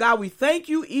 So God, we thank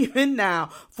you even now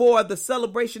for the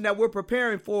celebration that we're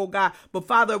preparing for, oh God. But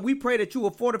Father, we pray that you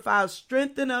will fortify,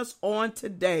 strengthen us on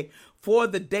today for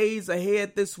the days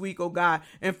ahead this week, oh God.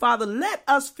 And Father, let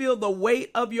us feel the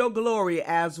weight of your glory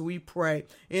as we pray.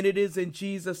 And it is in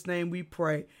Jesus' name we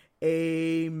pray.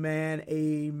 Amen,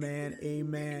 amen,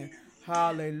 amen.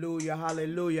 Hallelujah,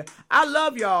 hallelujah. I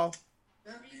love y'all.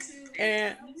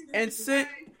 And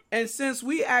since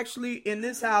we actually in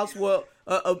this house, well,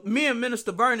 me and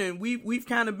Minister Vernon, we've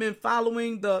kind of been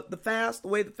following the fast, the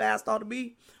way the fast ought to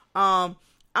be. I'm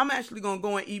actually gonna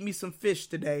go and eat me some fish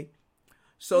today,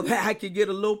 so that I can get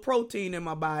a little protein in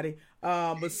my body.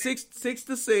 But 6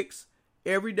 to 6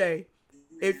 every day.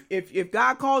 If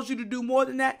God calls you to do more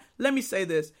than that, let me say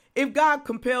this. If God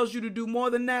compels you to do more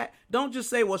than that, don't just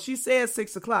say, well, she said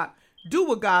 6 o'clock. Do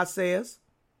what God says.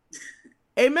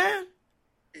 Amen?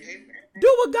 Amen.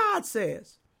 Do what God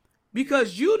says.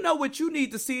 Because you know what you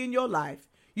need to see in your life.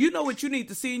 You know what you need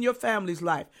to see in your family's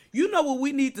life. You know what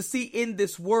we need to see in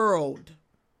this world.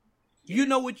 You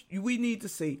know what we need to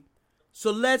see.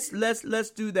 So let's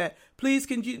do that. Please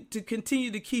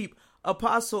continue to keep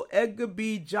Apostle Edgar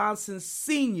B. Johnson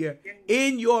Sr.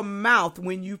 in your mouth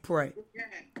when you pray.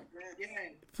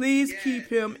 Please keep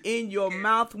him in your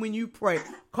mouth when you pray.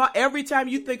 Every time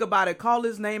you think about it, call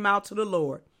his name out to the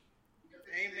Lord.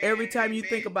 Every time you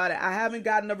think about it. I haven't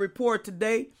gotten a report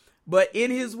today, but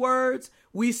in his words,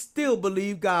 we still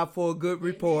believe God for a good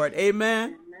report.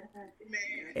 Amen.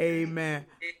 Amen.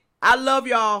 I love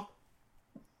y'all.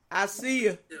 I see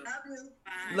you.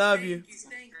 Love you.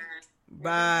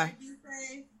 Bye.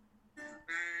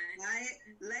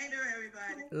 Later,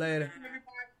 everybody. Later.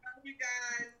 Love you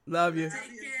guys. Love you.